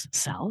 false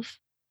self.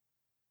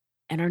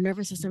 And our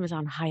nervous system is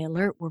on high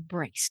alert. We're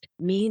braced,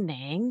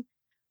 meaning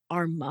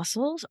our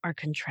muscles are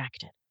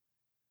contracted,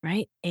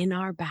 right? In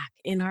our back,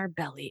 in our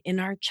belly, in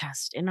our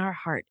chest, in our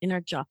heart, in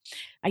our jaw.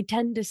 I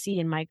tend to see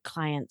in my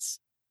clients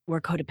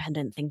where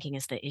codependent thinking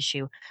is the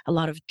issue, a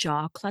lot of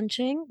jaw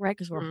clenching, right?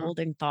 Because we're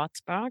holding thoughts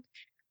back,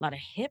 a lot of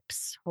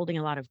hips, holding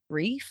a lot of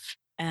grief.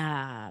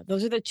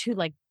 Those are the two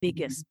like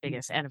biggest,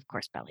 and of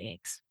course, belly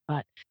aches.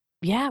 But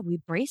yeah, we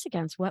brace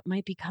against what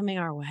might be coming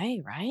our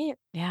way, right?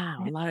 Yeah,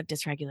 a lot of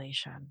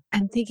dysregulation.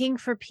 I'm thinking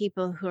for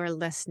people who are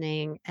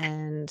listening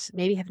and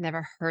maybe have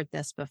never heard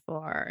this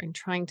before and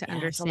trying to Yeah,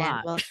 it's a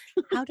understand, lot. well,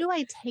 how do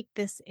I take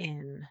this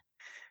in?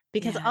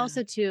 Because Yeah.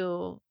 also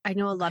too, I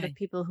know a lot of Okay.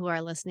 people who are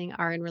listening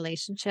are in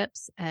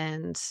relationships,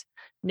 and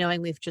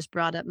knowing we've just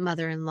brought up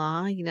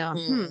mother-in-law,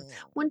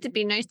 wouldn't it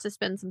be nice to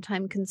spend some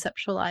time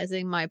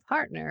conceptualizing my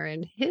partner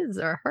and his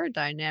or her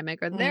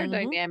dynamic or their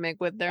dynamic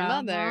with their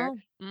mother?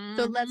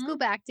 So let's go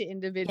back to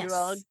individual,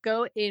 Yes.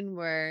 go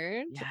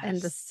inward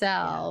and the Yes.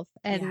 self.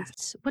 And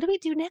Yes. what do we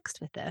do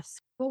next with this?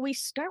 Well, we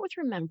start with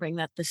remembering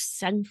that the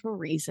central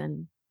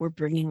reason we're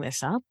bringing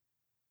this up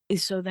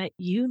is so that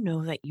you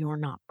know that you're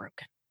not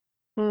broken,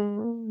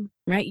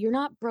 right? You're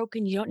not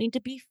broken. You don't need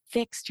to be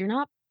fixed. You're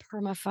not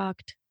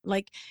permafucked.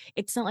 Like,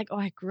 it's not like, oh,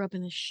 I grew up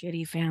in this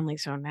shitty family.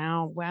 So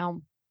now,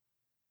 well,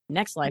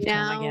 next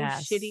lifetime, I Now,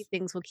 shitty guess.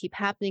 things will keep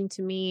happening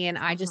to me, and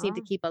I just need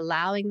to keep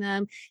allowing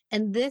them.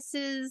 And this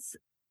is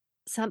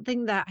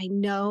something that I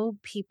know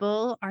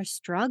people are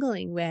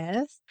struggling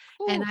with.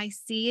 And Ooh. I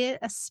see it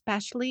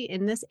especially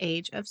in this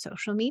age of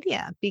social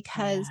media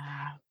because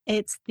Yeah.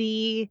 it's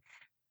the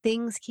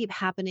things keep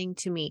happening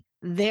to me.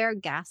 They're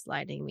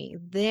gaslighting me.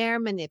 They're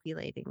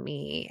manipulating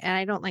me. And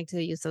I don't like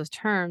to use those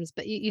terms,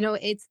 but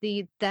it's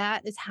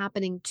that is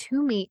happening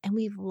to me. And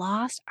we've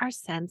lost our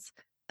sense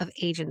of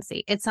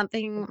agency. It's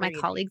something my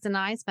Agreed. colleagues and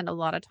I spend a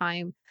lot of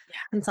time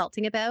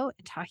consulting about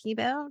and talking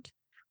about.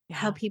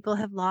 How Yeah. people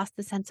have lost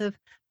the sense of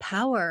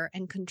power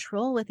and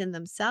control within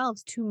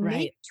themselves to Right.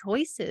 make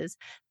choices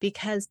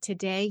because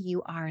today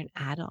you are an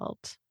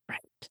adult.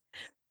 Right.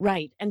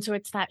 Right. And so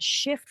it's that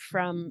shift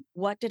from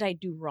what did I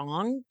do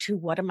wrong to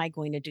what am I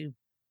going to do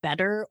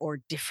better or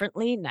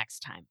differently next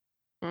time?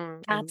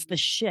 That's the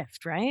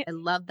shift, right? I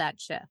love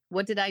that shift.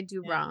 What did I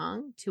do Yeah.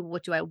 wrong to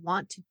what do I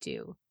want to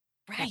do?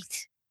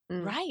 Right.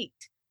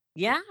 Right.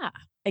 Yeah,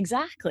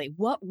 exactly.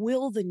 What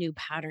will the new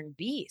pattern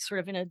be? Sort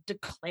of in a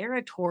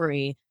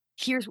declaratory,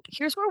 here's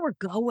where we're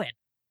going.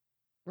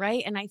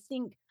 Right. And I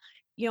think,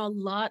 a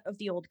lot of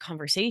the old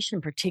conversation,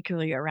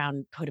 particularly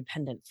around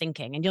codependent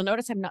thinking, and you'll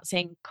notice I'm not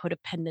saying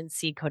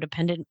codependency,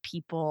 codependent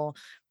people,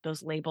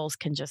 those labels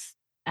can just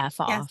F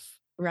Yes. off.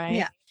 Right.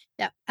 Yeah.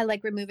 Yeah. I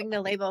like removing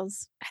the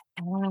labels.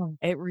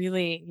 It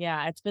really,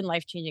 it's been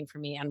life changing for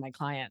me and my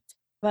clients.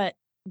 But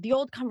the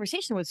old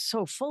conversation was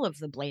so full of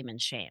the blame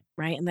and shame,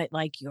 right? And that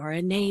like you're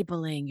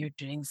enabling, you're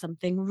doing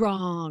something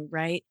wrong,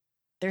 right?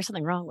 There's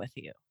something wrong with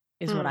you.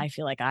 is what I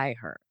feel like I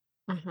heard.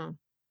 Mhm.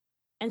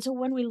 And so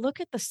when we look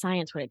at the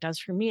science, what it does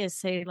for me is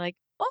say, like,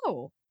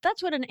 oh,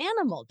 that's what an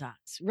animal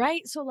does,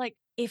 right? So, like,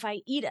 if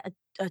I eat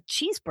a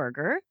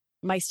cheeseburger,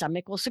 my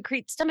stomach will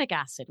secrete stomach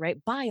acid,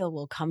 right? Bile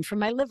will come from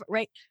my liver,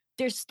 right?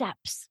 There's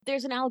steps,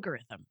 there's an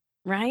algorithm,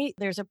 right?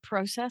 There's a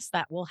process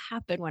that will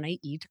happen when I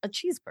eat a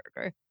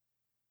cheeseburger.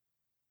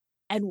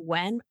 And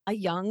when a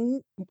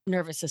young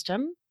nervous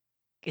system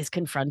is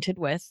confronted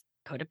with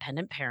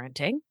codependent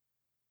parenting,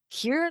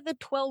 here are the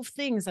 12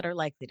 things that are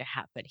likely to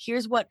happen.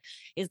 Here's what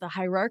is the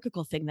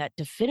hierarchical thing that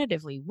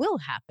definitively will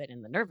happen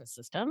in the nervous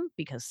system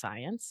because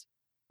science,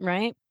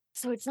 right?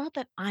 So it's not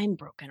that I'm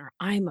broken or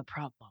I'm a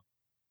problem.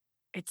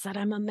 It's that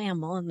I'm a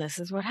mammal and this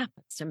is what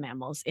happens to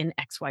mammals in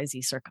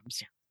XYZ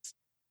circumstance.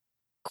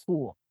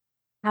 Cool.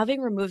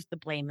 Having removed the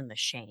blame and the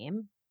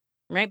shame,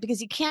 right?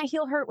 Because you can't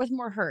heal hurt with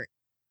more hurt.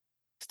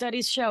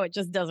 Studies show it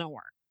just doesn't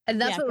work. And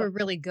that's Yeah, what go. we're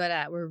really good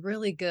at. We're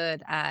really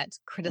good at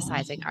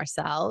criticizing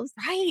ourselves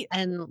Right.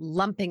 and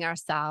lumping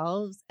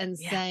ourselves and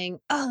Yeah. saying,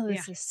 oh, Yeah.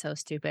 this is so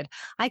stupid.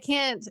 I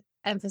can't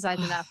emphasize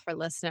enough for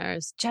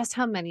listeners just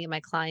how many of my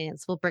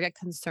clients will bring a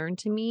concern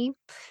to me.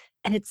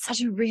 And it's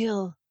such a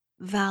real,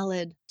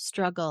 valid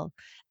struggle.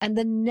 And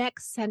the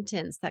next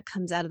sentence that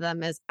comes out of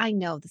them is, I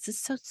know this is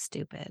so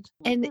stupid.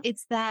 And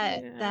it's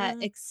that Yeah.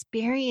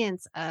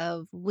 experience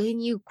of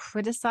when you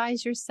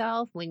criticize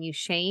yourself, when you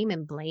shame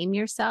and blame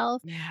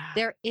yourself, Yeah.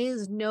 there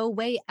is no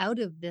way out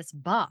of this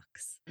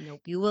box.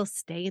 Nope. You will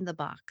stay in the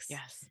box.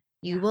 Yes.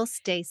 You will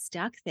stay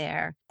stuck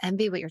there.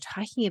 Envy, what you're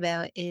talking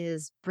about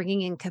is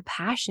bringing in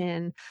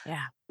compassion,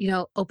 Yeah.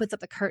 opens up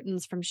the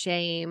curtains from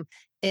shame.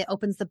 It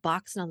opens the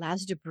box and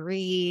allows you to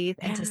breathe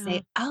and to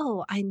say,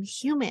 oh, I'm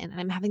human and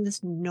I'm having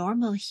this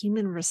normal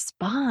human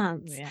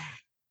response. Yeah.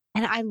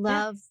 And I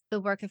love the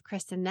work of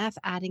Kristen Neff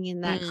adding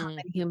in that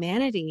common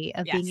humanity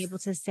of being able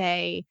to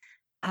say,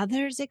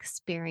 others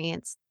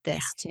experience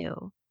this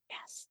too.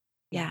 Yes.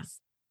 Yeah. Yes.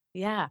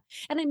 Yeah.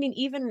 And I mean,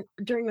 even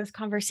during this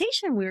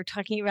conversation, we were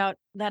talking about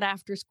that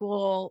after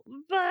school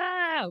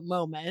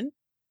moment,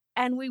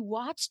 and we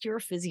watched your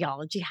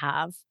physiology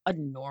have a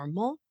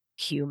normal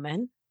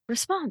human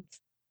response,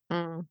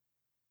 Mm.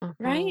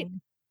 right?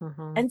 Mhm.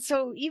 Mhm. And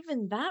so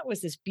even that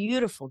was this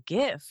beautiful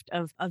gift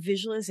of a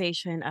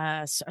visualization,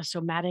 a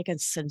somatic and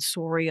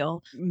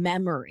sensorial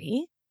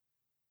memory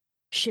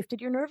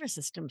shifted your nervous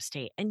system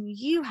state. And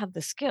you have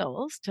the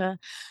skills to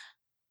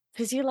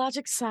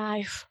physiologic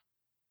sigh,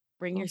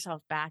 bring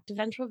yourself back to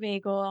ventral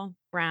vagal,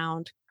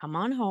 ground, come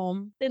on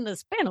home in the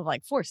span of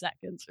like 4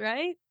 seconds,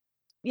 right?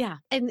 Yeah.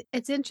 And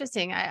it's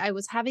interesting. I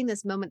was having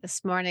this moment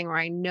this morning where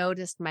I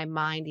noticed my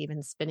mind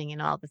even spinning in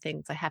all the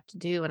things I have to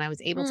do. And I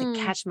was able to Mm.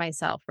 catch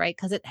myself, right?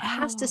 Because it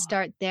has to Oh,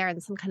 start there in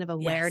some kind of yes.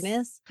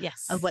 awareness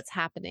Yes. of what's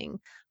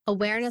happening,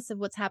 awareness of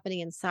what's happening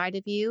inside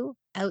of you,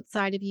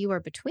 outside of you, or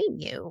between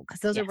you, because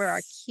those are where our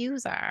Yes.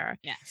 cues are.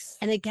 Yes.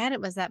 And again, it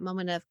was that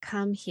moment of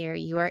come here,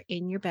 you are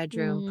in your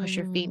bedroom, push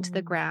your feet into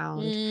the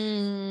ground.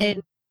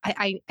 And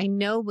I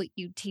know what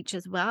you teach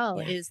as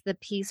well Yeah. is the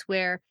piece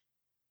where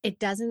it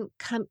doesn't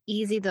come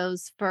easy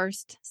those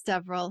first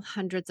several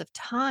hundreds of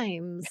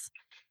times.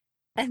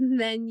 And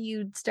then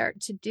you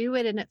start to do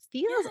it and it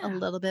feels a Yeah.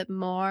 little bit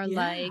more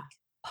like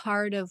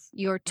part of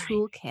your Right.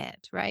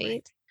 toolkit,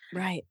 right?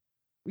 Right.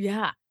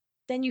 Yeah.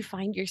 Then you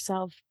find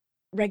yourself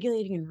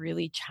regulating in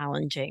really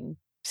challenging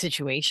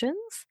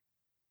situations.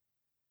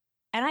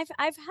 And I've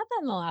had that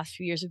in the last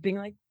few years of being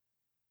like,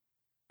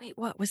 wait,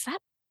 what was that?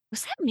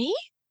 Was that me?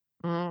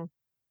 Mm,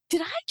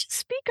 Did I just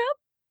speak up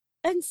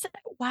and say,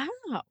 wow,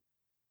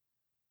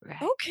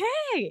 right.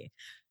 okay.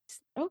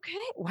 Okay.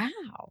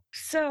 Wow.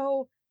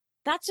 So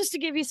that's just to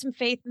give you some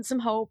faith and some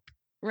hope,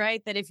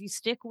 right? That if you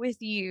stick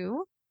with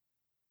you,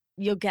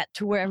 you'll get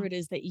to wherever it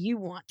is that you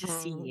want to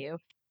see Mm. you.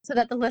 So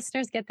that the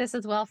listeners get this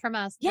as well from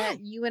us, Yeah.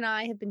 that you and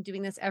I have been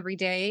doing this every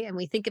day and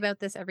we think about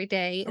this every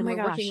day Oh and my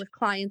we're working gosh. with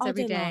clients All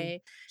every day long.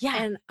 day.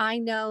 Yeah. And I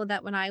know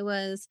that when I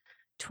was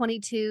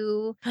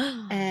 22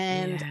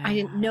 and I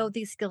didn't Yeah. know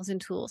these skills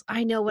and tools,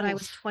 I know when I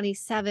was Oof.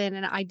 27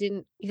 and I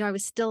didn't, I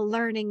was still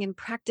learning and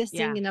practicing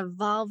Yeah. and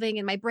evolving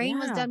and my brain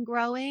was Yeah. done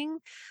growing,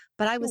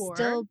 but I was Sure.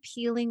 still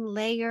peeling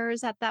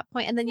layers at that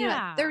point. And then, at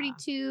Yeah.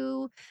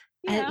 32,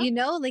 and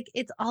Yeah. like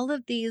it's all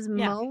of these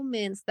Yeah.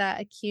 moments that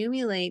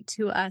accumulate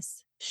to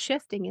us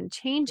shifting and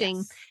changing.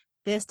 Yes.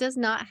 This does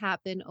not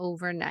happen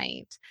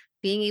overnight.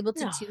 Being able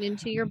to No. tune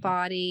into your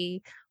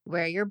body,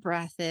 where your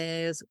breath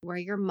is, where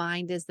your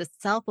mind is, the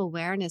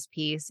self-awareness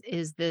piece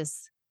is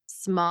this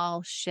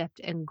small shift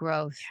and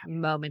growth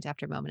moment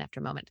after moment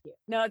after moment.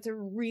 No, it's a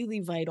really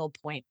vital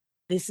point.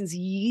 This is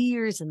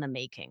years in the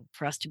making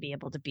for us to be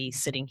able to be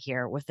sitting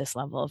here with this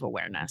level of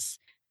awareness.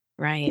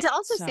 And Right. to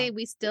also say So,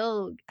 we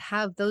still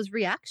have those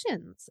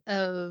reactions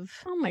of,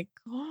 oh my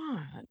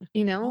God.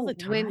 All the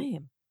when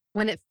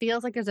time. it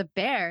feels like there's a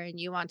bear and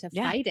you want to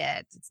Yeah. fight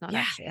it. It's not Yeah.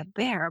 actually a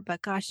bear,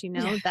 but gosh,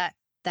 Yeah. that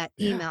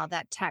Yeah. email,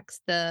 that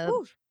text, the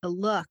Oof.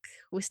 look,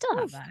 we still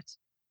have Oof. that.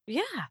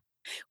 Yeah.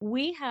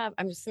 We have,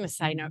 I'm just going to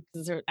side note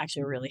because they're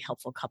actually a really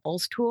helpful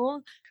couples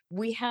tool.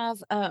 We have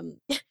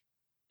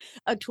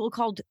a tool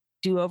called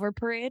Do Over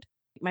Parade.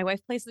 My wife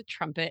plays the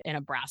trumpet in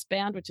a brass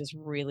band, which is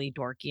really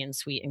dorky and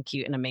sweet and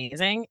cute and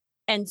amazing.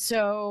 And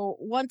so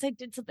once I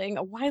did something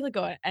a while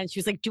ago and she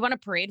was like, "Do you want a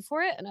parade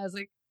for it?" And I was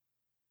like,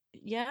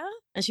 "Yeah."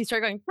 And she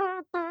started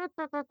going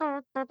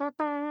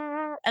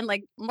and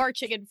like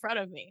marching in front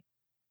of me.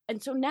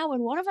 And so now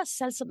when one of us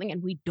says something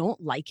and we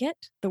don't like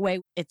it, the way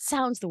it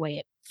sounds, the way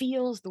it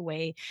feels, the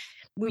way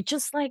we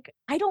just like,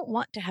 I don't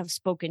want to have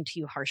spoken to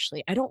you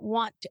harshly. I don't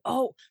want to,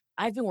 oh,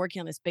 I've been working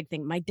on this big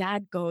thing. My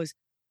dad goes,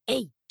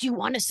 "Hey, do you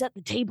want to set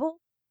the table?"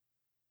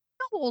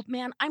 No, old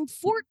man, I'm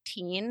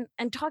 14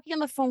 and talking on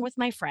the phone with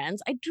my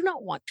friends. I do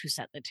not want to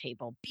set the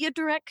table. Be a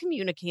direct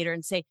communicator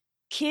and say,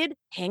 "Kid,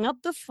 hang up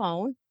the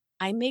phone.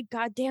 I made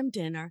goddamn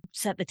dinner.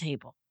 Set the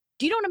table."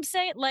 Do you know what I'm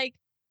saying? Like,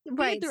 be a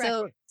Right.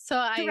 direct, So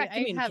direct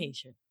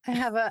communication. I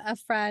have a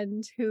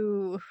friend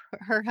who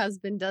her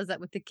husband does that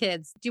with the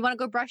kids. Do you want to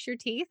go brush your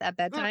teeth at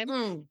bedtime?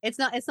 Mm-mm. It's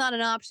not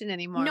an option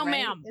anymore, No, right?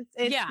 ma'am.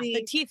 It's Yeah,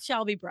 the teeth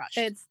shall be brushed.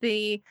 it's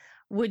the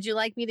would you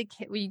like me to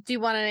do you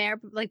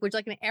want would you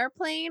like an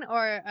airplane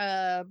or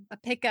a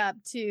pickup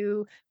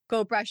to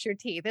go brush your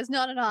teeth? It's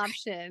not an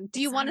option.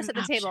 Do you It's not want to an set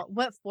the option. table?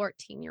 What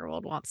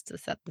 14-year-old wants to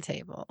set the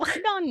table?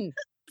 None.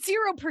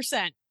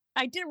 0%.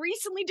 I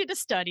recently did a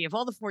study of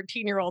all the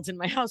 14-year-olds in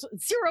my house.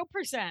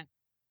 0%.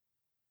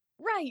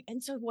 Right.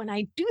 And so when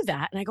I do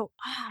that and I go,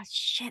 "Ah,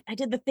 shit, I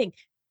did the thing.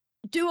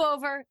 Do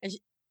over."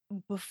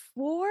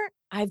 Before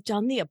I've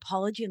done the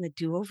apology and the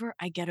do over,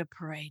 I get a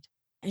parade.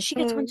 And she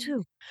gets one Mm,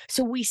 too.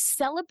 So we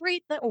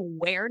celebrate the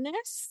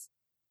awareness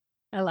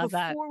I love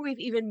that. before we've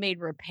even made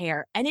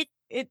repair. And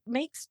it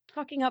makes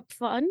fucking up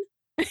fun.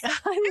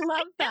 I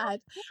love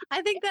that.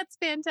 I think that's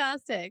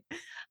fantastic.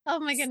 Oh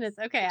my goodness.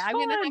 Okay, It's fun.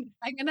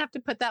 I'm gonna have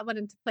to put that one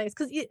into place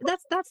because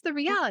that's the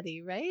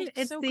reality, right? It's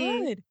It's so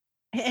the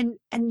good.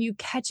 and you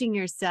catching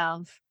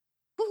yourself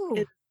is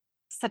Ooh,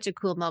 such a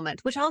cool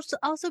moment, which also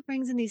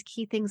brings in these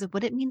key things of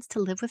what it means to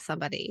live with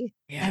somebody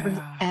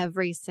yeah.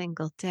 every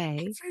single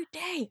day Every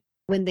day.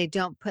 when they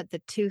don't put the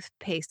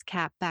toothpaste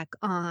cap back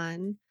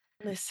on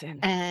Listen,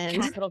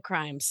 and capital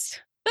crimes.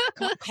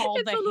 Call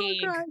it's The a little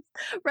Hague. crimes,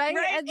 right?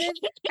 Right? And then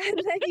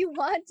you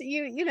want to,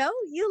 you lose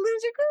your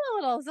cool a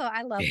little. So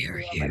I love Dare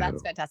do over. That's you.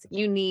 fantastic.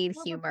 You need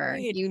Love a humor.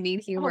 parade. You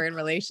need humor Oh, in whew,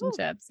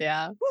 relationships.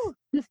 Yeah. whew,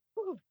 whew,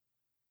 whew.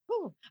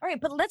 All right,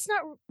 but let's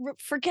not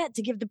forget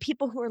to give the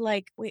people who are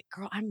like, "Wait,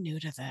 girl, I'm new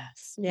to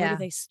this." Where do Yeah.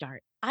 they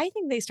start? I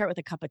think they start with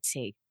a cup of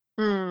tea.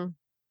 Mm,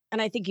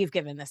 And I think you've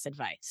given this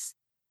advice,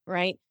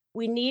 right?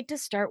 We need to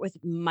start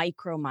with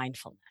micro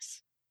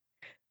mindfulness.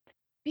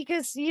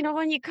 Because,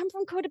 when you come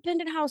from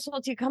codependent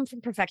households, you come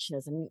from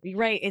perfectionism,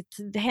 right?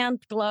 It's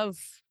hand glove,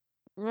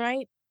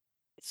 right?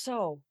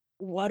 So,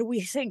 what do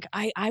we think?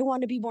 I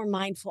want to be more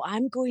mindful.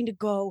 I'm going to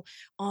go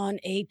on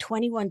a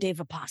 21-day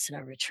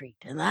Vipassana retreat,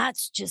 and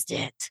that's just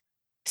it.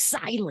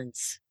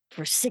 Silence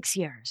for 6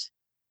 years.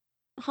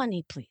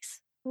 Honey,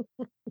 please.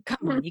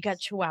 Come on, you got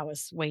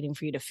chihuahuas waiting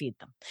for you to feed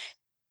them.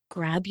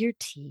 Grab your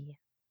tea,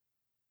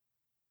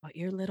 put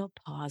your little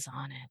paws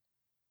on it,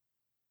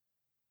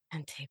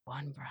 and take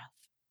one breath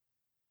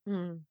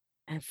mm,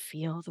 and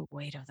feel the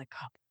weight of the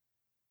cup.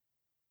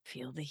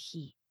 Feel the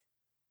heat,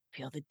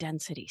 feel the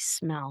density,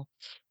 smell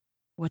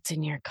what's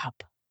in your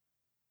cup.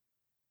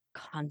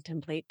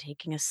 Contemplate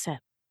taking a sip,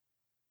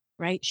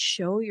 right?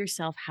 Show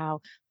yourself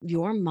how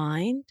your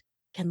mind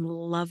can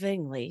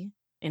lovingly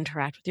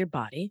interact with your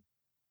body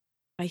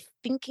by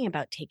thinking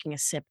about taking a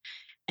sip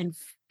and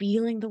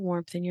feeling the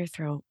warmth in your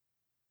throat,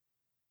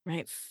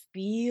 right?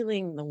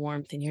 Feeling the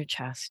warmth in your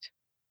chest,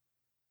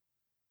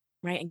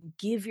 right? And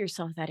give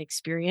yourself that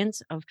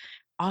experience of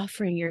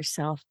offering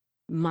yourself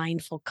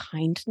mindful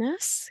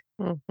kindness.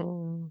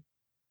 mhm.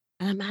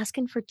 And I'm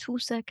asking for 2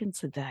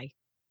 seconds a day.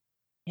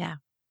 Yeah.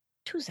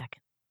 2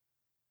 seconds.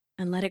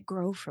 And let it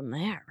grow from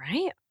there,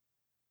 right?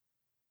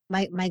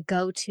 My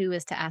go-to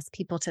is to ask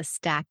people to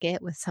stack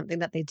it with something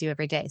that they do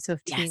every day. So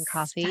if tea and Yes.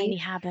 coffee, Tiny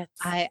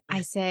habits. I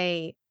Yeah.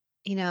 say,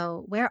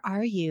 where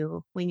are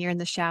you when you're in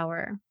the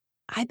shower?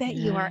 I bet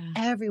you are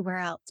Yeah. everywhere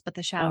else but the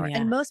Oh, shower. And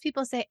yeah. most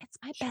people say, it's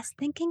my best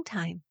thinking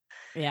time.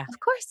 Yeah. Of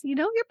course, you're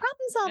problem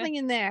Yeah. solving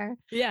in there.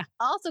 Yeah.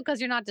 Also, because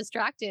you're not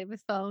distracted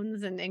with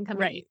phones and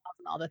incoming Right. emails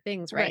and all the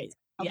things, right? Right. So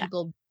I tell Yeah.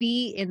 people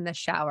be in the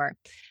shower.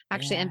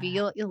 Actually, Envy,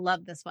 Yeah. you'll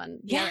love this one.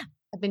 Yeah.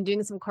 I've been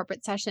doing some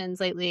corporate sessions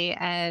lately,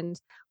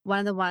 and one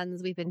of the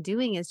ones we've been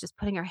doing is just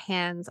putting our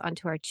hands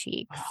onto our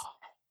cheeks Oh.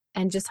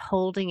 and just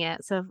holding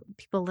it. So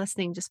people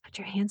listening, just put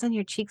your hands on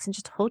your cheeks and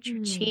just hold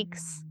your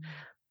cheeks Mm.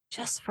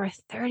 just for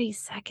 30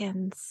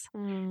 seconds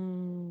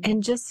Mm.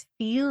 and just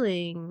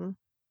feeling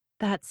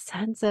that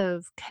sense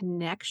of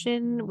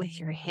connection with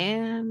your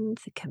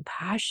hands, the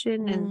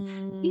compassion, and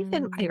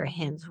even are your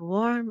hands Mm.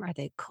 warm? Are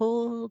they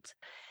cold?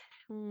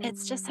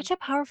 It's just Mm. such a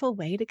powerful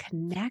way to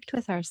connect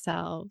with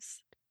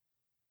ourselves.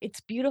 It's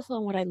beautiful.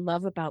 And what I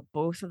love about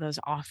both of those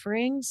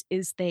offerings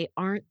is they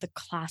aren't the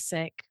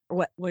classic,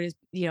 or what is,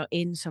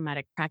 in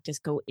somatic practice,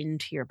 go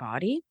into your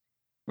body,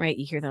 right?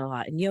 You hear that a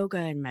lot in yoga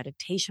and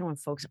meditation when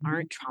folks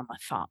aren't trauma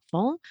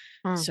thoughtful.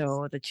 Mm,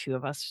 So the two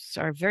of us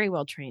are very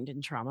well trained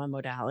in trauma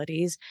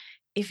modalities.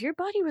 if your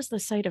body was the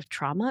site of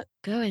trauma,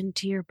 go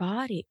into your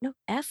body. No,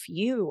 F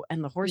you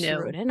and the horse you No.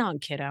 rode in on,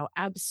 kiddo.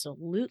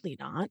 Absolutely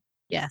not.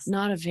 Yes.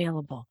 Not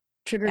available.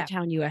 Yeah.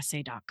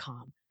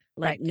 TriggerTownUSA.com.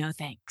 Like, Right. no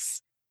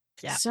thanks.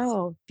 Yeah.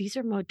 So these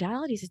are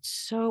modalities. It's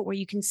so where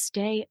you can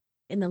stay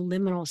in the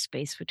liminal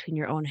space between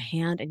your own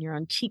hand and your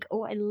own cheek.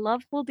 Oh, I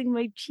love holding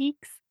my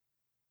cheeks.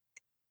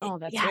 Oh,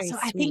 that's Yeah, very so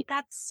I think sweet.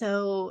 that's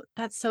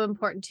so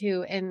important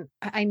too. And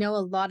I know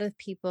a lot of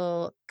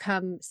people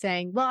come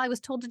saying, "Well, I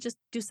was told to just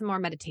do some more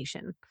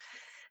meditation."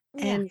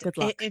 Yeah, And good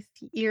luck. if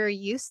you're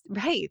used,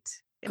 right?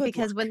 Good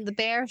Because luck. when the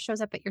bear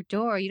shows up at your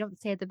door, you don't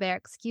say to the bear,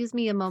 "Excuse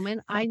me a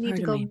moment, I need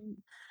to Pardon go, me.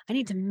 I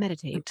need to I'm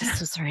meditate." just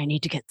so sorry. I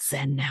need to get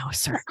zen now,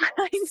 sir.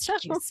 I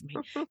Excuse me.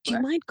 know. Do you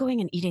mind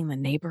going and eating the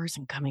neighbors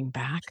and coming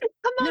back?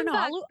 Come No, on no,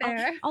 back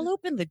there. I'll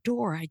open the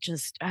door. I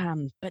just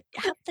but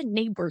have the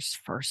neighbors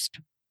first.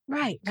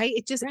 Right, Right. right.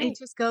 It Right.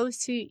 just goes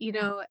to,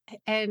 Yeah.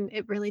 and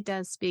it really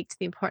does speak to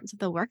the importance of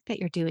the work that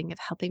you're doing of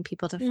helping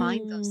people to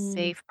find those Mm,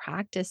 safe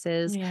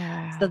practices so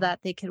yeah.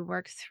 that they can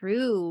work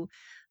through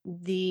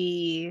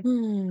the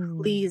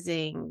Hmm.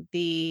 pleasing,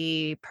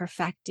 the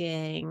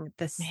perfecting,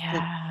 the nervous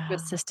Yeah.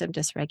 system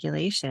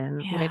dysregulation,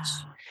 which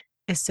Yeah.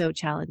 is so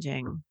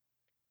challenging.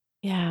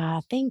 Yeah.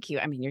 Thank you.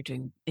 I mean, you're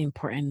doing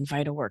important and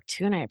vital work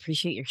too. And I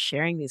appreciate your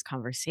sharing these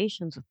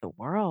conversations with the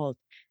world.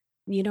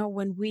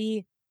 When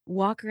we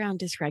walk around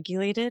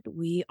dysregulated,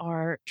 we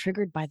are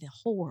triggered by the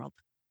whole world,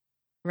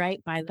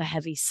 right? By the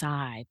heavy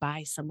sigh,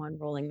 by someone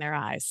rolling their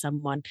eyes,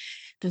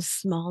 the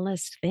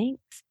smallest things.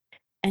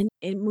 And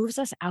it moves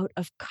us out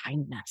of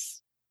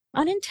kindness.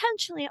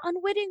 Unintentionally,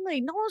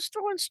 unwittingly, no one's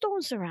throwing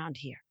stones around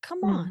here.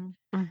 Come on.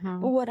 Mhm, mhm,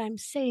 What I'm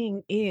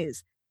saying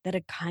is that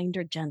a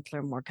kinder,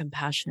 gentler, more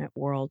compassionate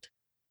world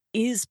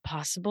is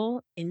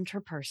possible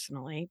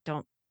interpersonally.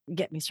 Don't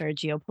get me started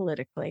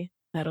geopolitically.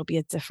 That'll be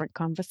a different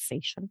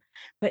conversation.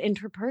 But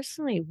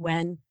interpersonally,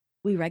 when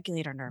we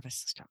regulate our nervous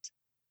systems,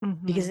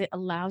 because mhm. it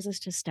allows us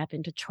to step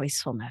into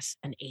choicefulness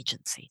and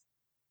agency.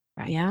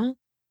 Right. Yeah.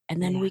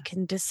 And then we Yes.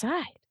 can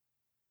decide,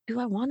 do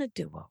I want to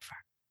do over?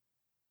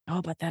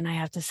 Oh, but then I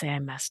have to say I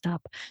messed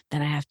up.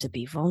 Then I have to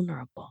be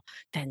vulnerable.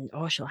 Then,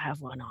 oh, she'll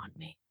have one on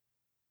me.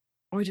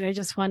 Or do I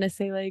just want to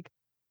say, like,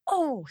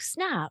 oh,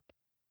 snap,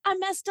 I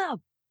messed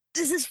up.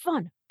 This is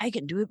fun. I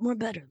can do it more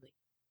betterly.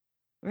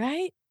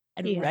 Right.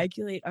 And Yeah.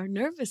 regulate our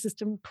nervous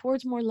system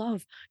towards more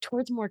love,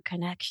 towards more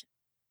connection.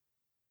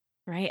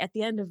 Right. At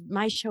the end of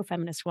my show,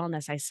 Feminist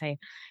Wellness, I say,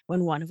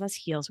 when one of us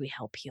heals, we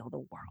help heal the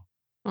world.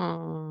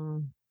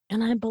 Mm,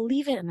 And I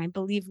believe it. And I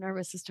believe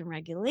nervous system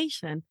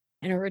regulation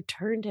and a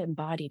return to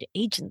embodied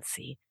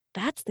agency.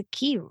 That's the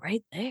key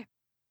right there.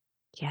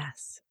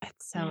 yes, it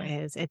so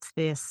Yeah. is. It's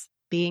this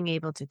being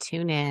able to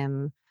tune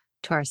in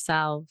to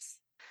ourselves,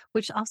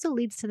 which also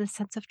leads to the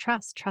sense of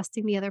trust,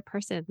 trusting the other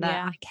person that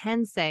Yeah. I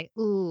can say,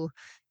 "Ooh,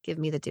 give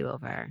me the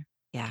do-over."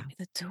 Yeah. Give me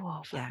the do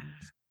over. Yeah.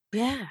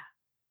 Yeah.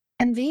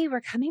 And V, we're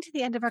coming to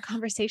the end of our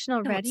conversation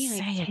Don't already, and I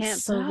say it can't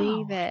so.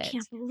 believe I it.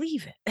 can't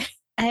believe it.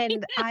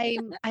 And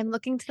I'm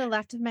looking to the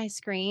left of my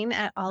screen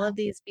at all of Oh,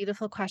 these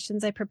beautiful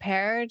questions I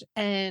prepared,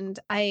 and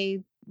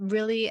I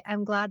really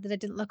am glad that I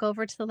didn't look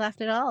over to the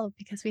left at all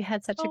because we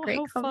had such a oh, great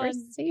how fun.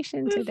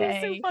 conversation This is so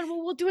today. fun.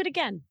 Well, we'll do it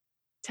again.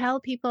 Tell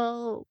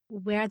people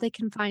where they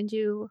can find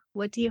you.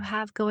 What do you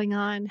have going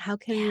on? How Yeah.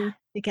 can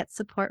they get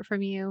support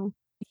from you?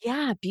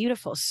 Yeah.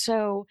 Beautiful.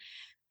 So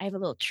I have a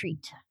little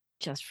treat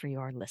just for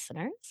your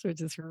listeners,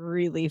 which is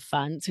really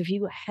fun. So if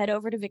you head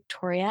over to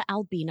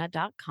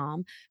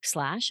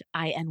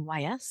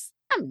victoriaalbina.com/INYS,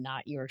 I'm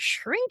not your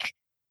shrink.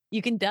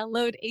 You can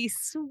download a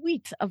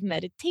suite of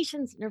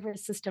meditations,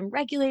 nervous system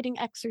regulating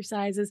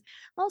exercises,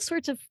 all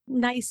sorts of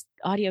nice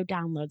audio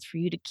downloads for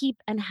you to keep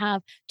and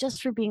have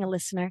just for being a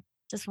listener.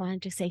 Just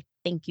wanted to say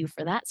thank you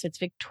for that. So it's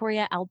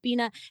Victoria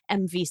Albina.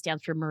 MV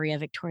stands for Maria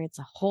Victoria. It's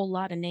a whole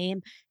lot of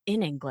name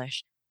in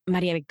English.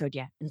 Maria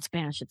Victoria in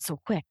Spanish. It's so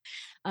quick.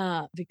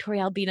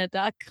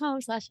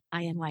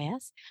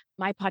 VictoriaAlbina.com/INYS.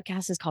 My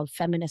podcast is called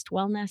Feminist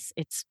Wellness.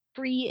 It's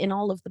free in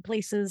all of the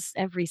places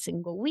every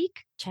single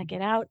week. Check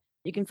it out.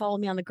 You can follow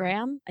me on the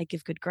gram. I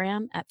give good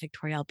gram at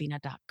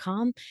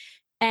victoriaalbina.com.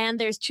 And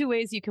there's two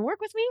ways you can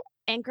work with me.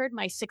 Anchored,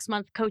 my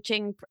 6-month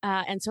coaching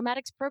and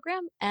somatics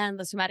program, and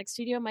the Somatic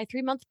Studio, my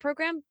 3-month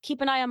program.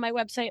 Keep an eye on my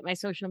website, my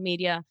social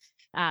media,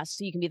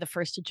 so you can be the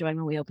first to join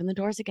when we open the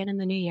doors again in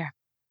the new year.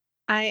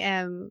 I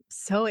am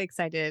so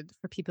excited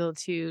for people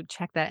to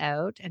check that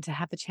out and to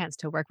have the chance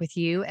to work with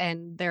you.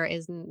 And there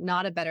is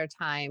not a better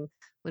time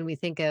when we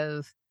think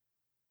of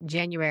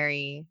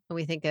January, when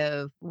we think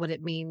of what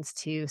it means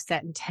to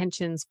set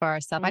intentions for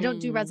ourselves. I don't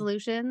do Mm,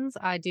 resolutions,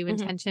 I do mhm.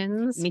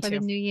 intentions Me for the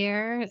too. new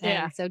year.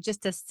 Yeah. And so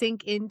just to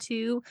sink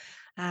into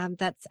yeah,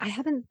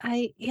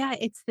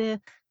 it's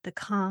the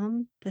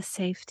calm, the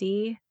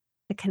safety,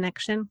 the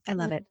connection. I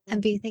love it.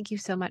 And V, thank you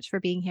so much for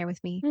being here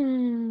with me.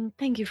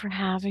 Thank you for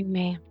having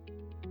me.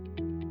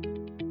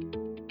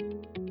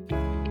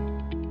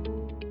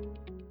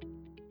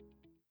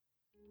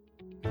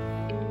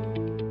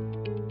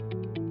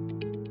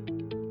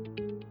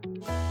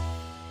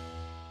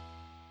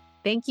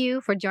 Thank you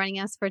for joining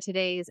us for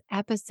today's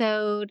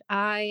episode.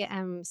 I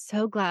am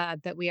so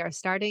glad that we are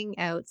starting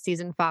out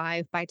season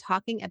 5 by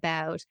talking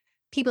about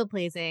people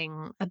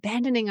pleasing,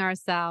 abandoning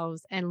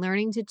ourselves, and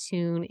learning to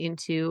tune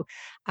into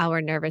our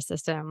nervous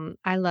system.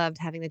 I loved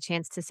having the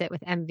chance to sit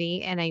with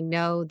MV, and I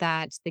know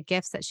that the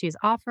gifts that she's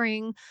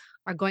offering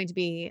are going to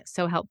be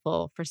so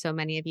helpful for so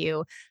many of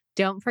you.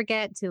 Don't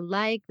forget to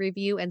like,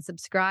 review, and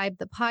subscribe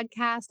the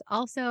podcast.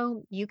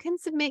 Also, you can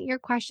submit your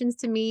questions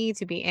to me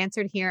to be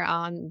answered here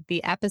on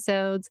the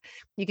episodes.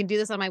 You can do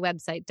this on my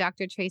website,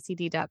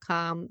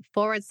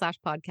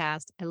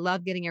 drtracyd.com/podcast. I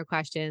love getting your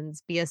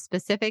questions. Be as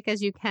specific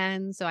as you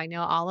can so I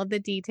know all of the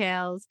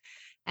details.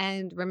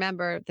 And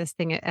remember, this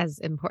thing, as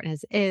important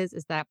as it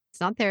is that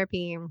it's not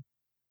therapy.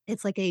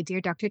 It's like a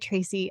Dear Dr.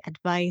 Tracy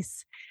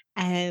advice.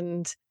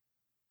 And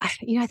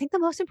I think the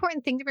most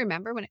important thing to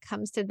remember when it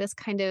comes to this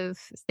kind of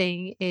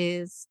thing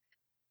is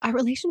our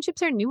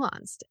relationships are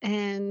nuanced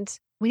and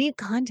we need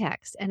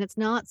context. And it's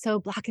not so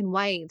black and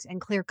white and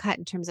clear cut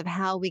in terms of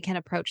how we can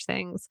approach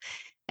things.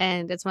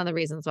 And it's one of the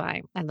reasons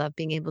why I love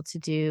being able to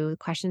do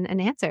question and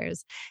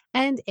answers.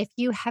 And if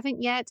you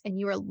haven't yet and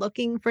you are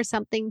looking for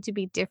something to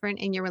be different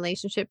in your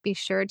relationship, be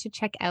sure to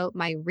check out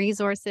my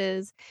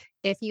resources.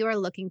 If you are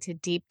looking to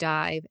deep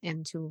dive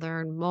and to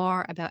learn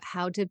more about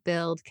how to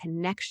build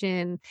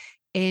connection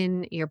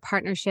in your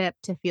partnership,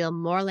 to feel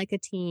more like a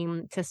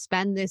team, to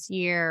spend this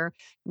year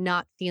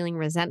not feeling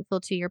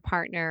resentful to your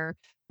partner,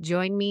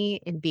 join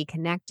me in Be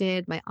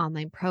Connected, my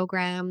online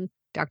program,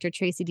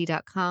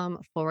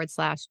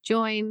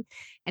 drtracyd.com/join.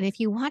 And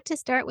if you want to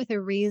start with a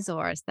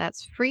resource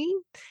that's free,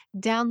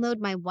 download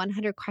my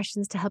 100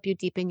 questions to help you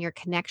deepen your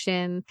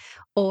connection,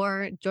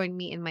 or join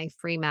me in my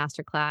free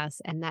masterclass.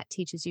 And that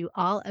teaches you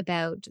all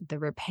about the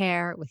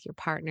repair with your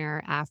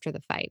partner after the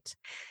fight.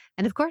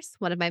 And of course,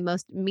 one of my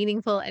most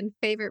meaningful and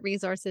favorite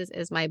resources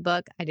is my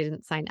book. I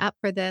didn't sign up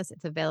for this.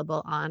 It's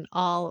available on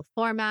all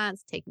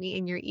formats. Take me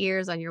in your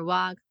ears on your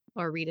walk,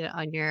 or read it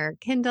on your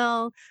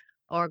Kindle,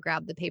 or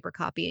grab the paper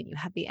copy and you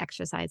have the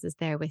exercises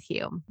there with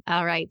you.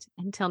 All right.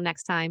 Until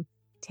next time,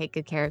 take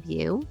good care of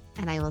you,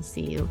 and I will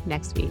see you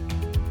next week.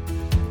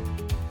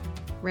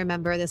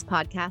 Remember, this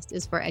podcast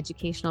is for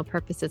educational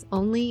purposes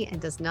only and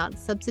does not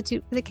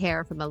substitute for the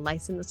care from a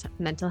licensed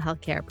mental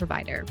health care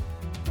provider.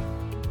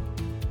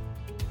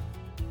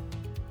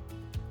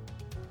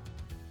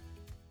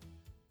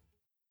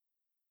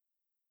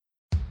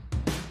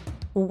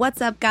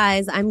 What's up,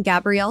 guys? I'm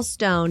Gabrielle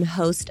Stone,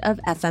 host of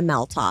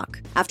FML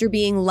Talk. After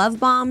being love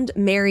bombed,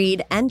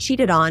 married, and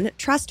cheated on,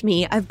 trust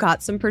me, I've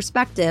got some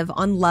perspective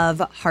on love,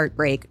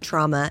 heartbreak,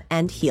 trauma,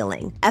 and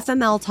healing.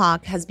 FML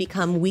Talk has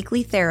become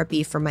weekly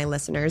therapy for my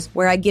listeners,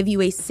 where I give you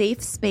a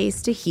safe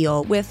space to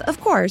heal with, of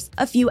course,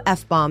 a few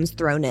F-bombs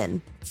thrown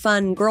in.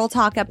 Fun girl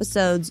talk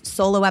episodes,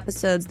 solo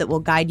episodes that will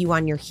guide you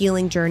on your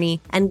healing journey,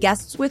 and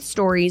guests with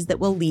stories that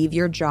will leave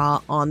your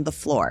jaw on the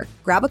floor.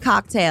 Grab a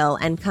cocktail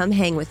and come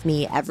hang with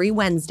me every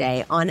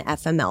Wednesday on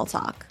FML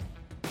Talk.